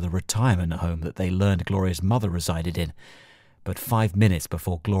calls to the retirement home that they learned Gloria's mother resided in. But 5 minutes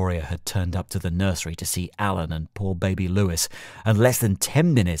before Gloria had turned up to the nursery to see Alan and poor baby Lewis, and less than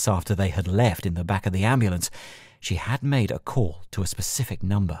 10 minutes after they had left in the back of the ambulance, she had made a call to a specific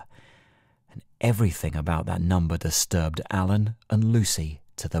number. And everything about that number disturbed Alan and Lucy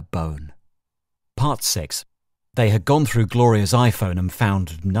to the bone. Part 6. They had gone through Gloria's iPhone and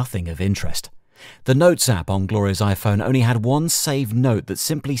found nothing of interest. The Notes app on Gloria's iPhone only had one saved note that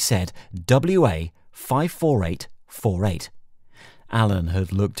simply said WA 54848. Alan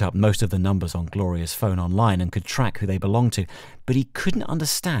had looked up most of the numbers on Gloria's phone online and could track who they belonged to, but he couldn't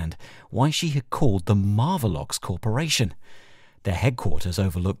understand why she had called the Marvelox Corporation. Their headquarters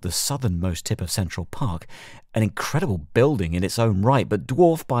overlooked the southernmost tip of Central Park, an incredible building in its own right, but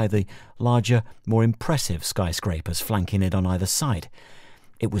dwarfed by the larger, more impressive skyscrapers flanking it on either side.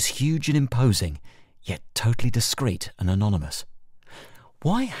 It was huge and imposing, yet totally discreet and anonymous.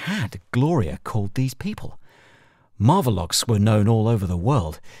 Why had Gloria called these people? Marvelox were known all over the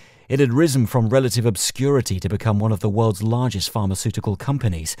world. It had risen from relative obscurity to become one of the world's largest pharmaceutical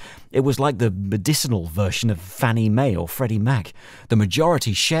companies. It was like the medicinal version of Fannie Mae or Freddie Mac. The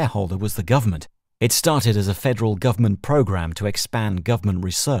majority shareholder was the government. It started as a federal government program to expand government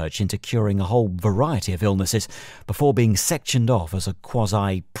research into curing a whole variety of illnesses before being sectioned off as a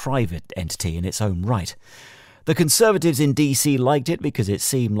quasi-private entity in its own right. The Conservatives in DC liked it because it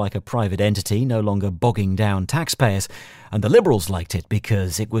seemed like a private entity no longer bogging down taxpayers, and the Liberals liked it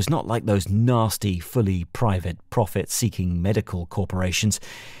because it was not like those nasty, fully private, profit-seeking medical corporations.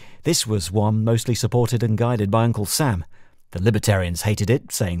 This was one mostly supported and guided by Uncle Sam. The Libertarians hated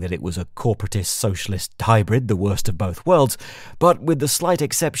it, saying that it was a corporatist socialist hybrid, the worst of both worlds, but with the slight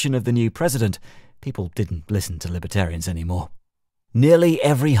exception of the new president, people didn't listen to Libertarians anymore. Nearly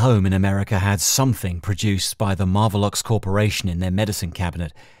every home in America had something produced by the Marvelux Corporation in their medicine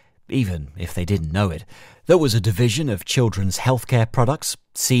cabinet, even if they didn't know it. There was a division of children's healthcare products,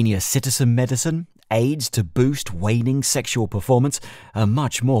 senior citizen medicine, aids to boost waning sexual performance, and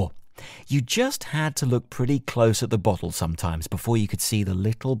much more. You just had to look pretty close at the bottle sometimes before you could see the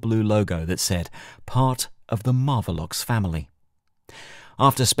little blue logo that said, "Part of the Marvelux family."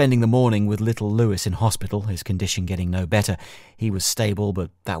 After spending the morning with little Lewis in hospital, his condition getting no better, he was stable,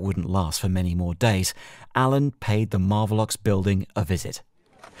 but that wouldn't last for many more days, Alan paid the Marvelux building a visit.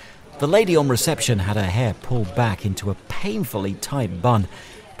 The lady on reception had her hair pulled back into a painfully tight bun,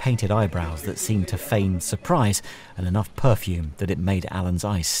 painted eyebrows that seemed to feign surprise, and enough perfume that it made Alan's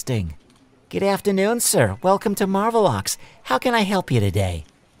eyes sting. Good afternoon, sir. Welcome to Marvelux. How can I help you today?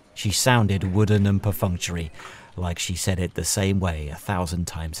 She sounded wooden and perfunctory, like she said it the same way 1,000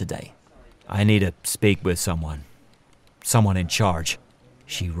 times a day. "I need to speak with someone. Someone in charge."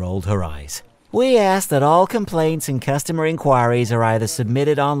 She rolled her eyes. We ask that all complaints and customer inquiries are either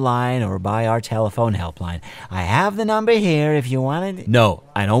submitted online or by our telephone helpline. I have the number here if you want it. No,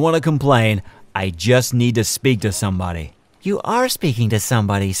 I don't want to complain. I just need to speak to somebody. You are speaking to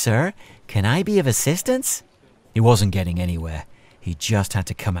somebody, sir. Can I be of assistance? He wasn't getting anywhere. He just had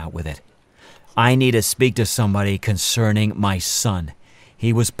to come out with it. "I need to speak to somebody concerning my son.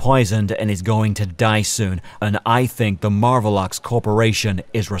 He was poisoned and is going to die soon, and I think the Marvelux Corporation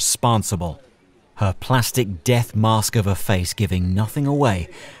is responsible." Her plastic death mask of a face giving nothing away,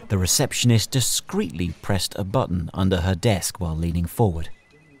 the receptionist discreetly pressed a button under her desk while leaning forward.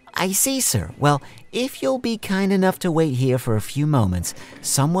 I see, sir. Well, if you'll be kind enough to wait here for a few moments,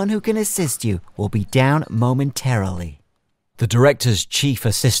 someone who can assist you will be down momentarily. The director's chief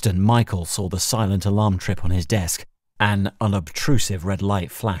assistant, Michael, saw the silent alarm trip on his desk. An unobtrusive red light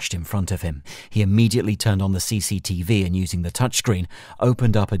flashed in front of him. He immediately turned on the CCTV and, using the touchscreen,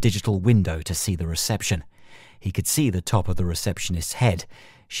 opened up a digital window to see the reception. He could see the top of the receptionist's head.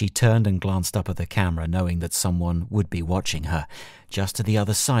 She turned and glanced up at the camera, knowing that someone would be watching her. Just to the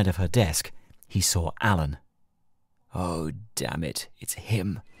other side of her desk, he saw Alan. "Oh, damn it, it's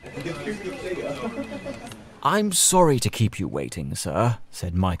him." "I'm sorry to keep you waiting, sir,"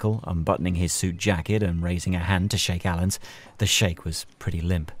 said Michael, unbuttoning his suit jacket and raising a hand to shake Alan's. The shake was pretty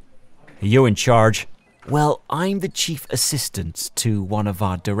limp. "Are you in charge?" "Well, I'm the chief assistant to one of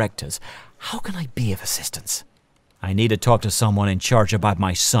our directors. How can I be of assistance?" "I need to talk to someone in charge about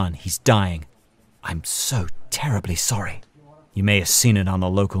my son. He's dying." "I'm so terribly sorry." "You may have seen it on the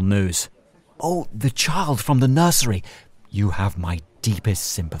local news." "Oh, the child from the nursery. You have my deepest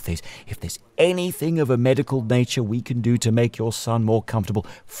sympathies. If there's anything of a medical nature we can do to make your son more comfortable,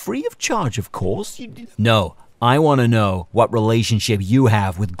 free of charge, of course." "No, I want to know what relationship you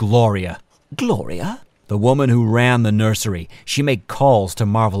have with Gloria." "Gloria?" "The woman who ran the nursery. She made calls to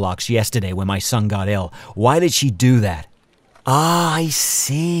Marvelux yesterday when my son got ill. Why did she do that?" "Ah, I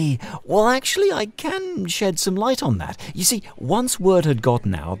see. Well, actually, I can shed some light on that. You see, once word had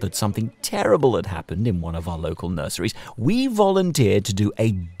gotten out that something terrible had happened in one of our local nurseries, we volunteered to do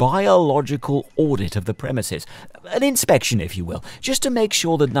a biological audit of the premises. An inspection, if you will, just to make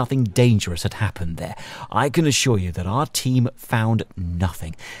sure that nothing dangerous had happened there. I can assure you that our team found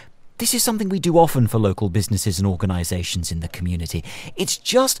nothing. This is something we do often for local businesses and organizations in the community. It's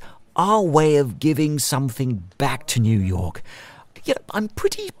just our way of giving something back to New York. Yet I'm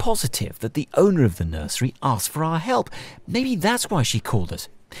pretty positive that the owner of the nursery asked for our help. Maybe that's why she called us.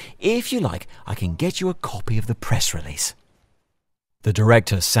 If you like, I can get you a copy of the press release." The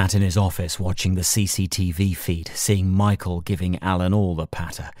director sat in his office watching the CCTV feed, seeing Michael giving Alan all the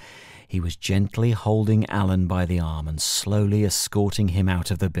patter. He was gently holding Alan by the arm and slowly escorting him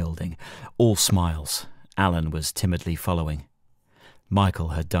out of the building. All smiles. Alan was timidly following. Michael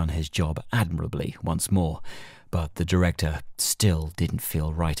had done his job admirably once more, but the director still didn't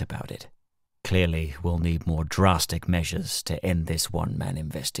feel right about it. Clearly, we'll need more drastic measures to end this one-man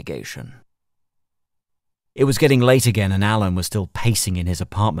investigation. It was getting late again, and Alan was still pacing in his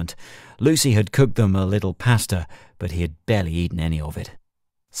apartment. Lucy had cooked them a little pasta, but he had barely eaten any of it.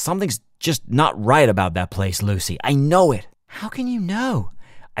 "Something's just not right about that place, Lucy. I know it. How can you know?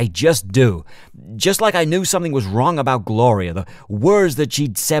 I just do. Just like I knew something was wrong about Gloria, the words that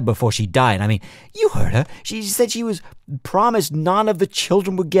she'd said before she died. I mean, you heard her. She said she was promised none of the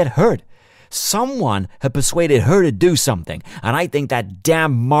children would get hurt. Someone had persuaded her to do something, and I think that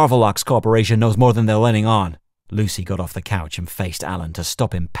damn Marvelox Corporation knows more than they're letting on. Lucy got off the couch and faced Alan to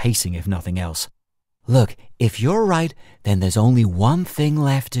stop him pacing, if nothing else. Look, if you're right, then there's only one thing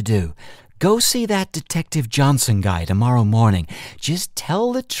left to do. Go see that Detective Johnson guy tomorrow morning. Just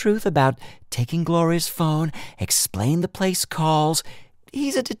tell the truth about taking Gloria's phone, explain the place calls.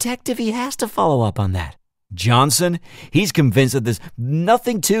 He's a detective, he has to follow up on that. Johnson? He's convinced that there's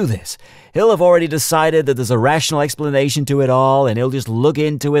nothing to this. He'll have already decided that there's a rational explanation to it all, and he'll just look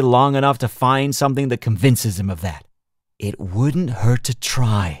into it long enough to find something that convinces him of that. It wouldn't hurt to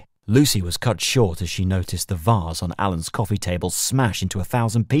try. Lucy was cut short as she noticed the vase on Alan's coffee table smash into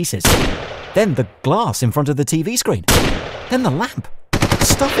 1,000 pieces. Then the glass in front of the TV screen. Then the lamp.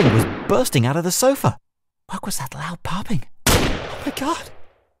 Stuffing was bursting out of the sofa. What was that loud popping? Oh my God!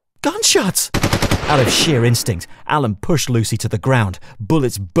 Gunshots! Out of sheer instinct, Alan pushed Lucy to the ground.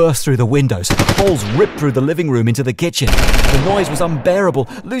 Bullets burst through the windows. Holes ripped through the living room into the kitchen. The noise was unbearable.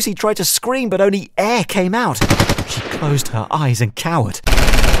 Lucy tried to scream, but only air came out. She closed her eyes and cowered.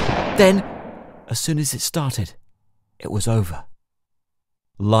 Then, as soon as it started, it was over.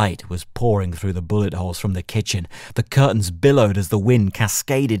 Light was pouring through the bullet holes from the kitchen. The curtains billowed as the wind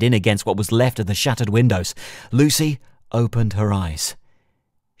cascaded in against what was left of the shattered windows. Lucy opened her eyes.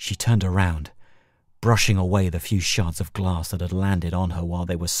 She turned around, brushing away the few shards of glass that had landed on her while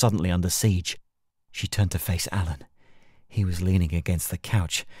they were suddenly under siege. She turned to face Alan. He was leaning against the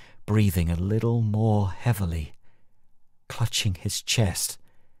couch, breathing a little more heavily, clutching his chest,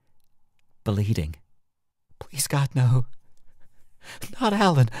 bleeding. Please, God, no. Not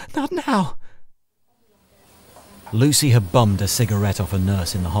Alan, not now. Lucy had bummed a cigarette off a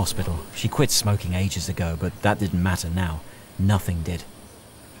nurse in the hospital. She quit smoking ages ago, but that didn't matter now. Nothing did.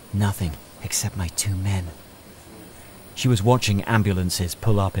 Nothing except my 2 men. She was watching ambulances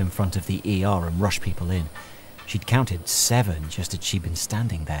pull up in front of the ER and rush people in. She'd counted 7 just as she'd been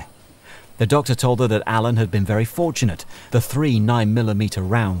standing there. The doctor told her that Alan had been very fortunate. The 3 9mm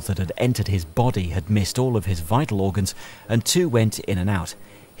rounds that had entered his body had missed all of his vital organs, and 2 went in and out.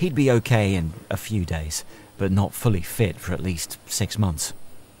 He'd be okay in a few days, but not fully fit for at least 6 months.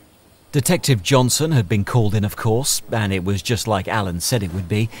 Detective Johnson had been called in, of course, and it was just like Alan said it would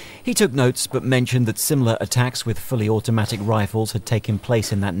be. He took notes, but mentioned that similar attacks with fully automatic rifles had taken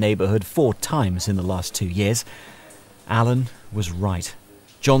place in that neighborhood 4 times in the last 2 years. Alan was right.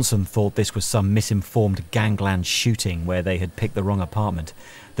 Johnson thought this was some misinformed gangland shooting where they had picked the wrong apartment.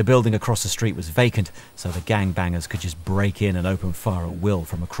 The building across the street was vacant, so the gangbangers could just break in and open fire at will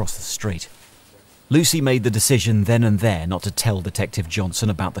from across the street. Lucy made the decision then and there not to tell Detective Johnson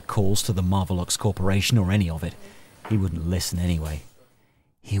about the calls to the Marvelox Corporation or any of it. He wouldn't listen anyway.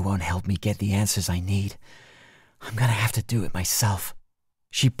 He won't help me get the answers I need. I'm gonna have to do it myself.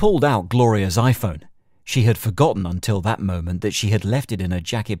 She pulled out Gloria's iPhone. She had forgotten until that moment that she had left it in her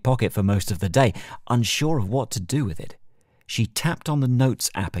jacket pocket for most of the day, unsure of what to do with it. She tapped on the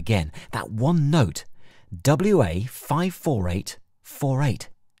Notes app again. That one note, WA54848.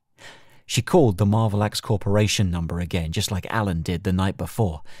 She called the Marvelox Corporation number again, just like Alan did the night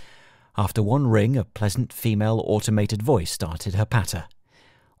before. After one ring, a pleasant female automated voice started her patter.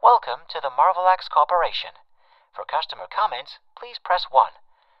 Welcome to the Marvelox Corporation. For customer comments, please press 1.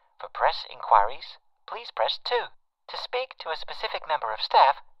 For press inquiries, please press 2. To speak to a specific member of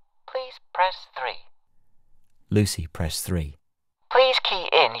staff, please press 3. Lucy pressed 3. Please key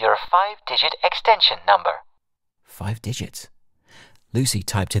in your 5-digit extension number. 5 digits. Lucy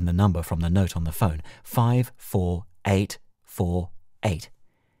typed in the number from the note on the phone, 54848.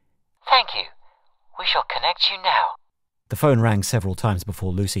 Thank you. We shall connect you now. The phone rang several times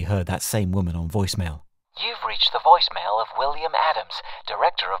before Lucy heard that same woman on voicemail. You've reached the voicemail of William Adams,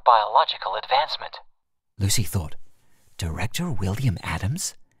 Director of Biological Advancement. Lucy thought, Director William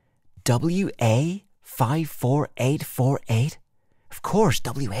Adams? WA54848? Of course,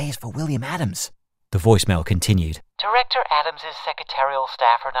 WA is for William Adams. The voicemail continued. Director Adams's secretarial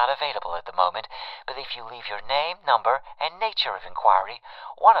staff are not available at the moment, but if you leave your name, number, and nature of inquiry,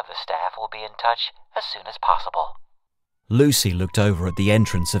 one of the staff will be in touch as soon as possible. Lucy looked over at the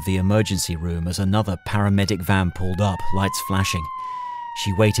entrance of the emergency room as another paramedic van pulled up, lights flashing.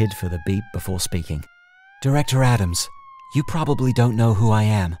 She waited for the beep before speaking. Director Adams, you probably don't know who I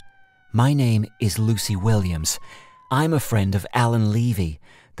am. My name is Lucy Williams. I'm a friend of Alan Levy,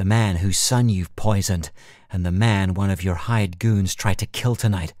 the man whose son you've poisoned, and the man one of your hired goons tried to kill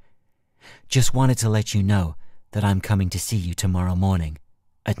tonight. Just wanted to let you know that I'm coming to see you tomorrow morning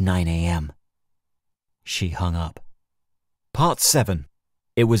at 9 a.m. She hung up. Part 7.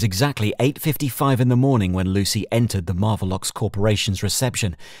 It was exactly 8:55 in the morning when Lucy entered the Marvelox Corporation's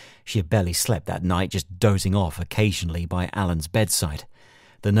reception. She had barely slept that night, just dozing off occasionally by Alan's bedside.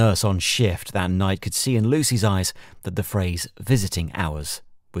 The nurse on shift that night could see in Lucy's eyes that the phrase visiting hours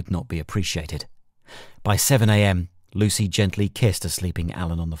would not be appreciated. By 7 a.m, Lucy gently kissed a sleeping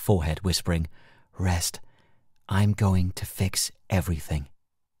Alan on the forehead, whispering, "Rest. I'm going to fix everything."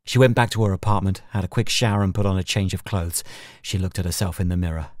 She went back to her apartment, had a quick shower and put on a change of clothes. She looked at herself in the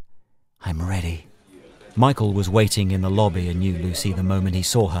mirror. "I'm ready." Michael was waiting in the lobby and knew Lucy the moment he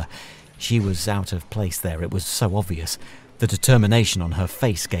saw her. She was out of place there, it was so obvious. The determination on her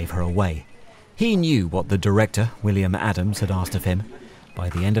face gave her away. He knew what the director, William Adams, had asked of him. By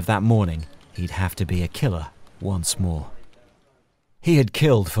the end of that morning, he'd have to be a killer once more. He had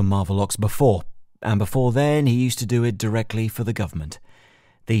killed for Marvelox before, and before then he used to do it directly for the government.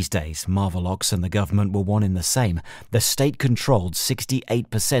 These days, Marvelox and the government were one in the same. The state controlled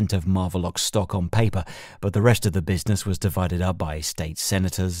 68% of Marvelox stock on paper, but the rest of the business was divided up by state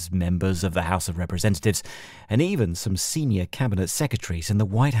senators, members of the House of Representatives, and even some senior cabinet secretaries in the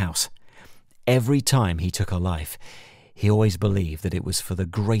White House. Every time he took a life, he always believed that it was for the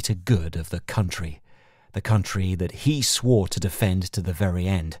greater good of the country that he swore to defend to the very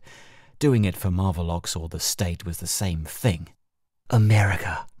end. Doing it for Marvelox or the state was the same thing.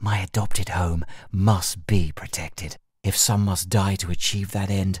 America, my adopted home, must be protected. If some must die to achieve that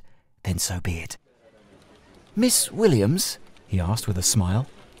end, then so be it. "Miss Williams?" he asked with a smile.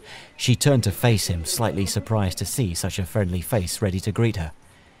 She turned to face him, slightly surprised to see such a friendly face ready to greet her.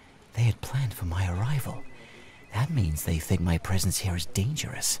 They had planned for my arrival. That means they think my presence here is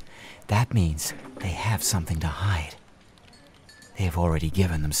dangerous. That means they have something to hide. They have already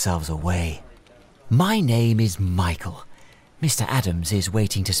given themselves away. My name is Michael. Mr. Adams is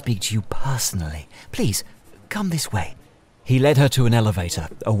waiting to speak to you personally. Please, come this way. He led her to an elevator,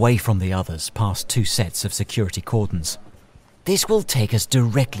 away from the others, past 2 sets of security cordons. "This will take us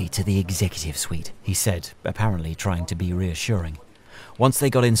directly to the executive suite," he said, apparently trying to be reassuring. Once they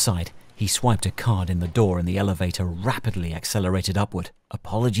got inside, he swiped a card in the door and the elevator rapidly accelerated upward.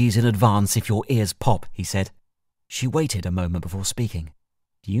 "Apologies in advance if your ears pop," he said. She waited a moment before speaking.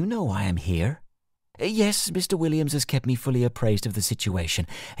 "Do you know why I'm here?" "Yes, Mr. Williams has kept me fully appraised of the situation,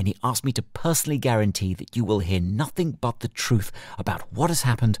 and he asked me to personally guarantee that you will hear nothing but the truth about what has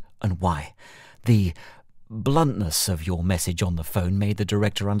happened and why. The bluntness of your message on the phone made the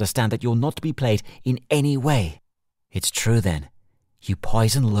director understand that you're not to be played in any way." "It's true then. You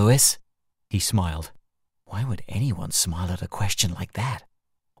poisoned Lewis?" He smiled. Why would anyone smile at a question like that?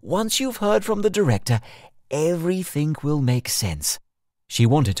 "Once you've heard from the director, everything will make sense." She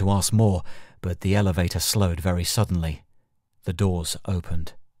wanted to ask more, but the elevator slowed very suddenly. The doors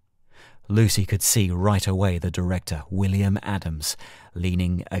opened. Lucy could see right away the director, William Adams,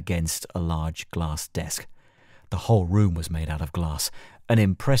 leaning against a large glass desk. The whole room was made out of glass. An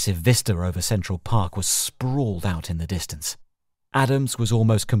impressive vista over Central Park was sprawled out in the distance. Adams was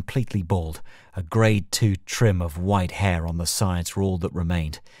almost completely bald. A grade 2 trim of white hair on the sides were all that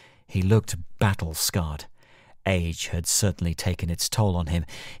remained. He looked battle-scarred. Age had certainly taken its toll on him.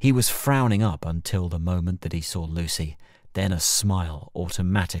 He was frowning up until the moment that he saw Lucy. Then a smile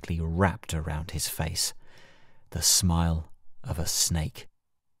automatically wrapped around his face. The smile of a snake.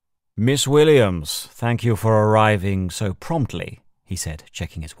 "Miss Williams, thank you for arriving so promptly," he said,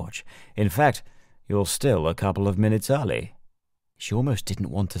 checking his watch. "In fact, you're still a couple of minutes early." She almost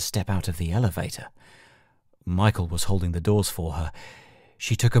didn't want to step out of the elevator. Michael was holding the doors for her.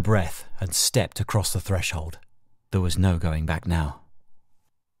 She took a breath and stepped across the threshold. There was no going back now.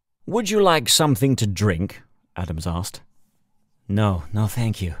 "Would you like something to drink?" Adams asked. No,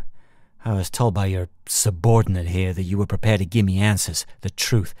 thank you. I was told by your subordinate here that you were prepared to give me answers, the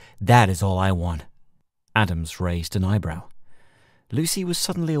truth. That is all I want." Adams raised an eyebrow. Lucy was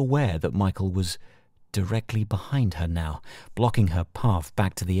suddenly aware that Michael was directly behind her now, blocking her path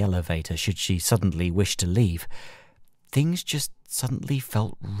back to the elevator should she suddenly wish to leave. Things just suddenly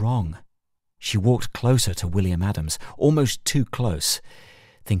felt wrong. She walked closer to William Adams, almost too close,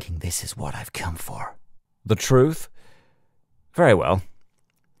 thinking, "This is what I've come for." "The truth? Very well."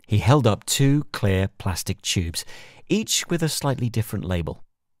 He held up 2 clear plastic tubes, each with a slightly different label.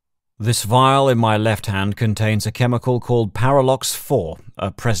 "This vial in my left hand contains a chemical called Paralox 4.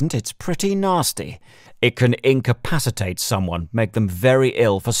 At present, it's pretty nasty. It can incapacitate someone, make them very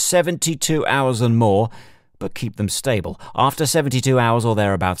ill for 72 hours and more, but keep them stable. After 72 hours or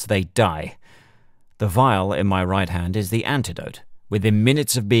thereabouts, they die. The vial in my right hand is the antidote, Within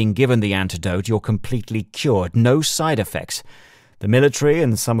minutes of being given the antidote, you're completely cured, no side effects. The military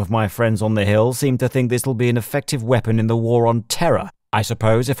and some of my friends on the Hill seem to think this will be an effective weapon in the war on terror. I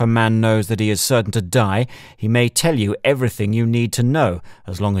suppose if a man knows that he is certain to die, he may tell you everything you need to know,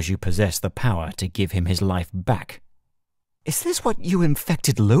 as long as you possess the power to give him his life back. Is this what you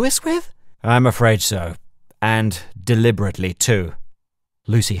infected Lewis with? I'm afraid so. And deliberately, too.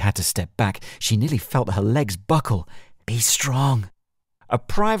 Lucy had to step back. She nearly felt her legs buckle. Be strong. A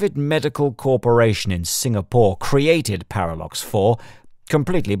private medical corporation in Singapore created Paralox 4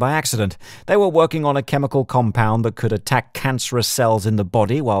 completely by accident. They were working on a chemical compound that could attack cancerous cells in the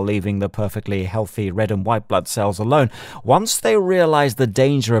body while leaving the perfectly healthy red and white blood cells alone. Once they realized the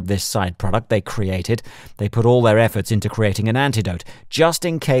danger of this side product they created, they put all their efforts into creating an antidote, just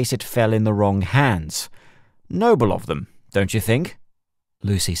in case it fell in the wrong hands. Noble of them, don't you think?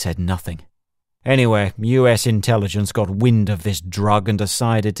 Lucy said nothing. Anyway, US intelligence got wind of this drug and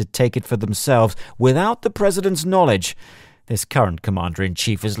decided to take it for themselves without the president's knowledge. This current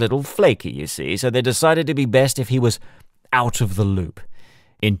commander-in-chief is a little flaky, you see, so they decided it'd be best if he was out of the loop.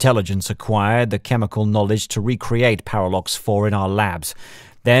 Intelligence acquired the chemical knowledge to recreate Paralox 4 in our labs.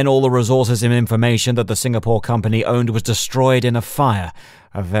 Then all the resources and information that the Singapore company owned was destroyed in a fire.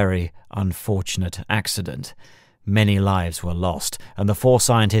 A very unfortunate accident. Many lives were lost, and the 4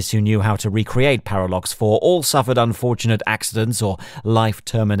 scientists who knew how to recreate Paralox 4 all suffered unfortunate accidents or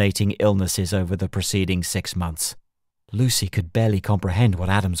life-terminating illnesses over the preceding 6 months. Lucy could barely comprehend what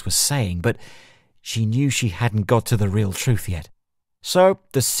Adams was saying, but she knew she hadn't got to the real truth yet. So,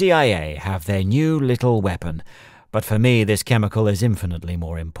 the CIA have their new little weapon. But for me, this chemical is infinitely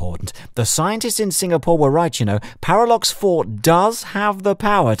more important. The scientists in Singapore were right, you know. Paralox 4 does have the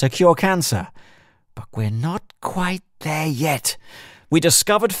power to cure cancer. But we're not quite there yet. We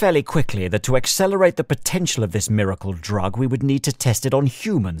discovered fairly quickly that to accelerate the potential of this miracle drug, we would need to test it on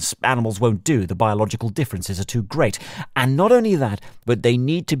humans. Animals won't do. The biological differences are too great. And not only that, but they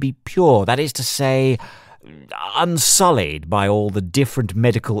need to be pure. That is to say, unsullied by all the different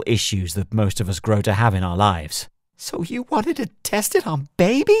medical issues that most of us grow to have in our lives. So you wanted to test it on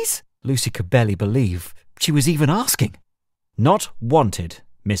babies? Lucy could barely believe she was even asking. Not wanted,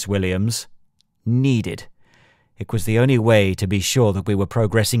 Miss Williams. Needed. It was the only way to be sure that we were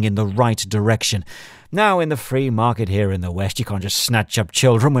progressing in the right direction. Now, in the free market here in the West, you can't just snatch up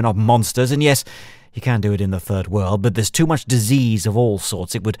children. We're not monsters. And yes, you can do it in the third world, but there's too much disease of all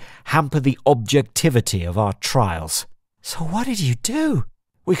sorts. It would hamper the objectivity of our trials. So what did you do?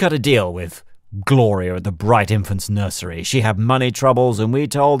 We cut a deal with Gloria at the Bright Infants Nursery. She had money troubles, and we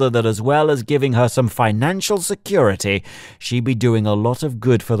told her that as well as giving her some financial security, she'd be doing a lot of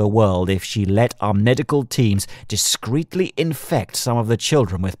good for the world if she let our medical teams discreetly infect some of the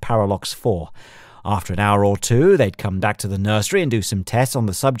children with Paralox 4. After an hour or two, they'd come back to the nursery and do some tests on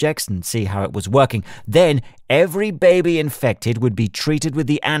the subjects and see how it was working. Then, every baby infected would be treated with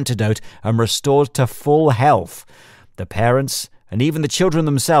the antidote and restored to full health. The parents and even the children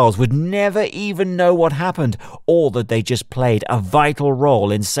themselves would never even know what happened, or that they just played a vital role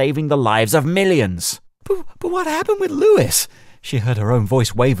in saving the lives of millions. But what happened with Lewis? She heard her own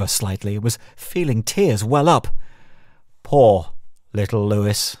voice waver slightly and was feeling tears well up. Poor little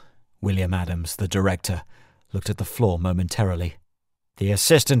Lewis. William Adams, the director, looked at the floor momentarily. The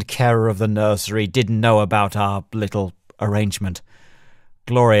assistant carer of the nursery didn't know about our little arrangement.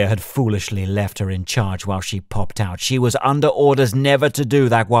 Gloria had foolishly left her in charge while she popped out. She was under orders never to do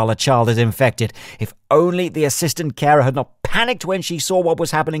that while a child is infected. If only the assistant carer had not panicked when she saw what was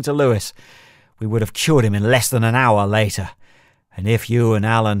happening to Lewis. We would have cured him in less than an hour later. And if you and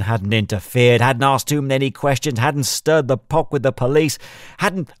Alan hadn't interfered, hadn't asked too many questions, hadn't stirred the pot with the police,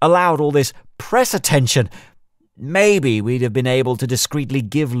 hadn't allowed all this press attention, maybe we'd have been able to discreetly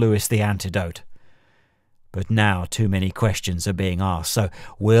give Lewis the antidote. But now too many questions are being asked, so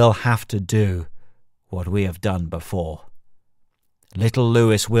we'll have to do what we have done before. Little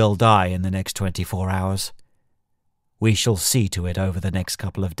Lewis will die in the next 24 hours. We shall see to it over the next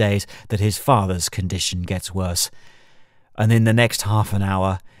couple of days that his father's condition gets worse. And in the next half an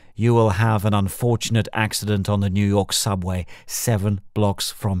hour, you will have an unfortunate accident on the New York subway 7 blocks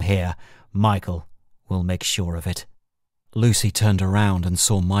from here. Michael will make sure of it. Lucy turned around and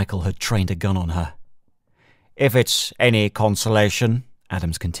saw Michael had trained a gun on her. If it's any consolation,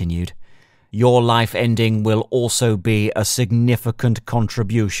 Adams continued, your life ending will also be a significant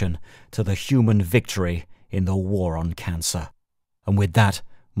contribution to the human victory in the war on cancer. And with that,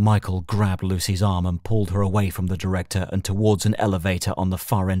 Michael grabbed Lucy's arm and pulled her away from the director and towards an elevator on the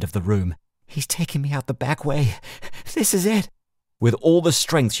far end of the room. He's taking me out the back way. This is it. With all the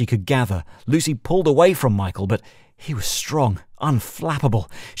strength she could gather, Lucy pulled away from Michael, but He was strong, unflappable.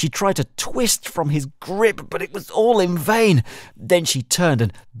 She tried to twist from his grip, but it was all in vain. Then she turned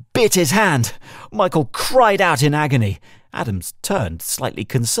and bit his hand. Michael cried out in agony. Adams turned, slightly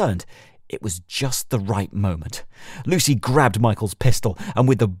concerned. It was just the right moment. Lucy grabbed Michael's pistol and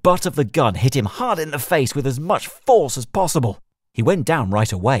with the butt of the gun hit him hard in the face with as much force as possible. He went down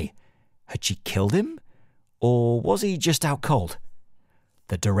right away. Had she killed him? Or was he just out cold?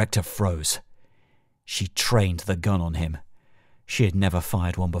 The director froze. She trained the gun on him. She had never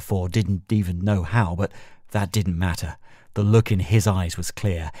fired one before, didn't even know how, but that didn't matter. The look in his eyes was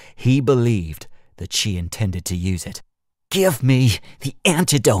clear. He believed that she intended to use it. "Give me the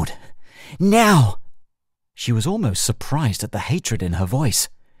antidote. Now!" She was almost surprised at the hatred in her voice.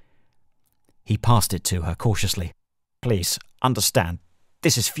 He passed it to her cautiously. "Please, understand.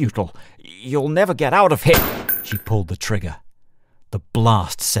 This is futile. You'll never get out of here." She pulled the trigger. The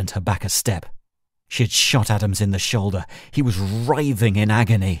blast sent her back a step. She had shot Adams in the shoulder. He was writhing in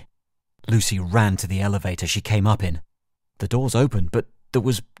agony. Lucy ran to the elevator she came up in. The doors opened, but there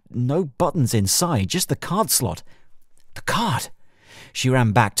was no buttons inside, just the card slot. The card! She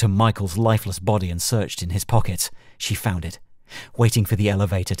ran back to Michael's lifeless body and searched in his pockets. She found it, waiting for the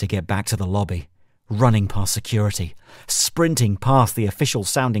elevator to get back to the lobby, running past security, sprinting past the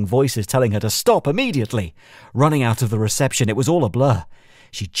official-sounding voices telling her to stop immediately, running out of the reception. It was all a blur.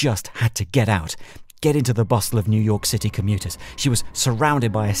 She just had to get out, get into the bustle of New York City commuters. She was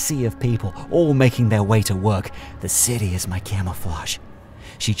surrounded by a sea of people, all making their way to work. The city is my camouflage.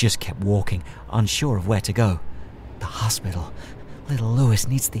 She just kept walking, unsure of where to go. The hospital. Little Louis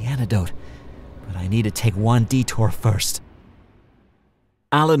needs the antidote. But I need to take one detour first.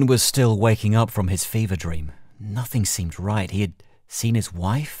 Alan was still waking up from his fever dream. Nothing seemed right. He had seen his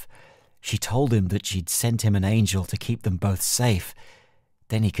wife. She told him that she'd sent him an angel to keep them both safe.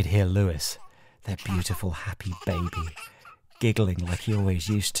 Then he could hear Louis, their beautiful, happy baby, giggling like he always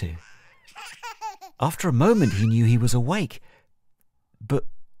used to. After a moment, he knew he was awake. But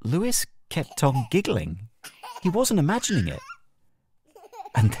Louis kept on giggling. He wasn't imagining it.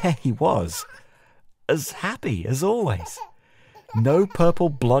 And there he was, as happy as always. No purple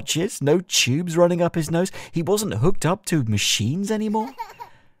blotches, no tubes running up his nose. He wasn't hooked up to machines anymore.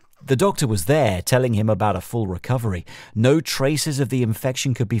 The doctor was there, telling him about a full recovery. No traces of the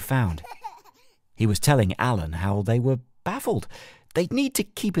infection could be found. He was telling Alan how they were baffled. They'd need to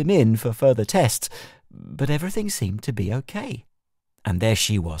keep him in for further tests, but everything seemed to be okay. And there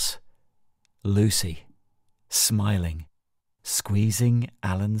she was, Lucy, smiling, squeezing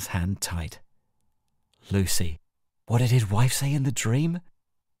Alan's hand tight. Lucy, what did his wife say in the dream?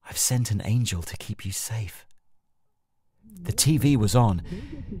 "I've sent an angel to keep you safe." The TV was on.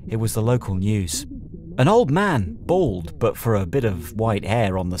 It was the local news. An old man, bald but for a bit of white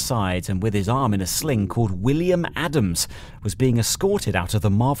hair on the sides and with his arm in a sling, called William Adams, was being escorted out of the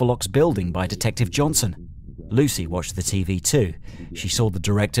Marvelox building by Detective Johnson. Lucy watched the TV too. She saw the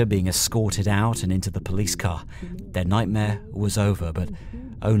director being escorted out and into the police car. Their nightmare was over, but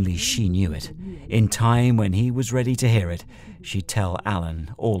only she knew it. In time, when he was ready to hear it, she'd tell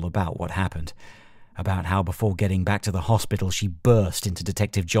Alan all about what happened. About how before getting back to the hospital she burst into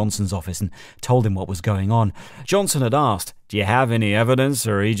Detective Johnson's office and told him what was going on. Johnson had asked, "Do you have any evidence,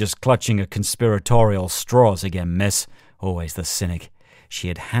 or are you just clutching at conspiratorial straws again, miss?" Always the cynic. She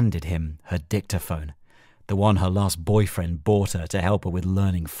had handed him her dictaphone, the one her last boyfriend bought her to help her with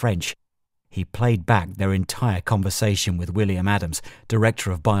learning French. He played back their entire conversation with William Adams,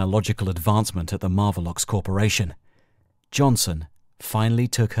 Director of Biological Advancement at the Marvelox Corporation. Johnson finally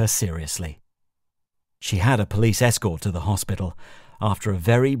took her seriously. She had a police escort to the hospital. After a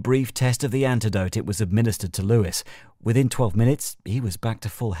very brief test of the antidote, it was administered to Louis. Within 12 minutes, he was back to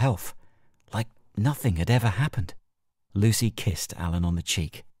full health, like nothing had ever happened. Lucy kissed Alan on the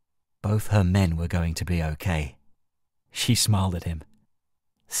cheek. Both her men were going to be okay. She smiled at him.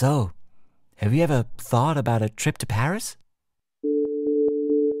 "So, have you ever thought about a trip to Paris?"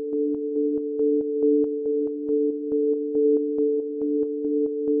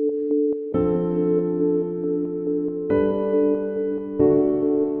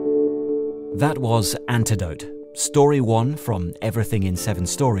 That was Antidote, Story 1 from Everything in 7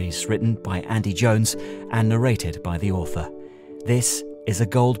 Stories, written by Andy Jones and narrated by the author. This is a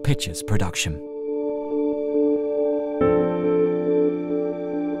Gold Pictures production.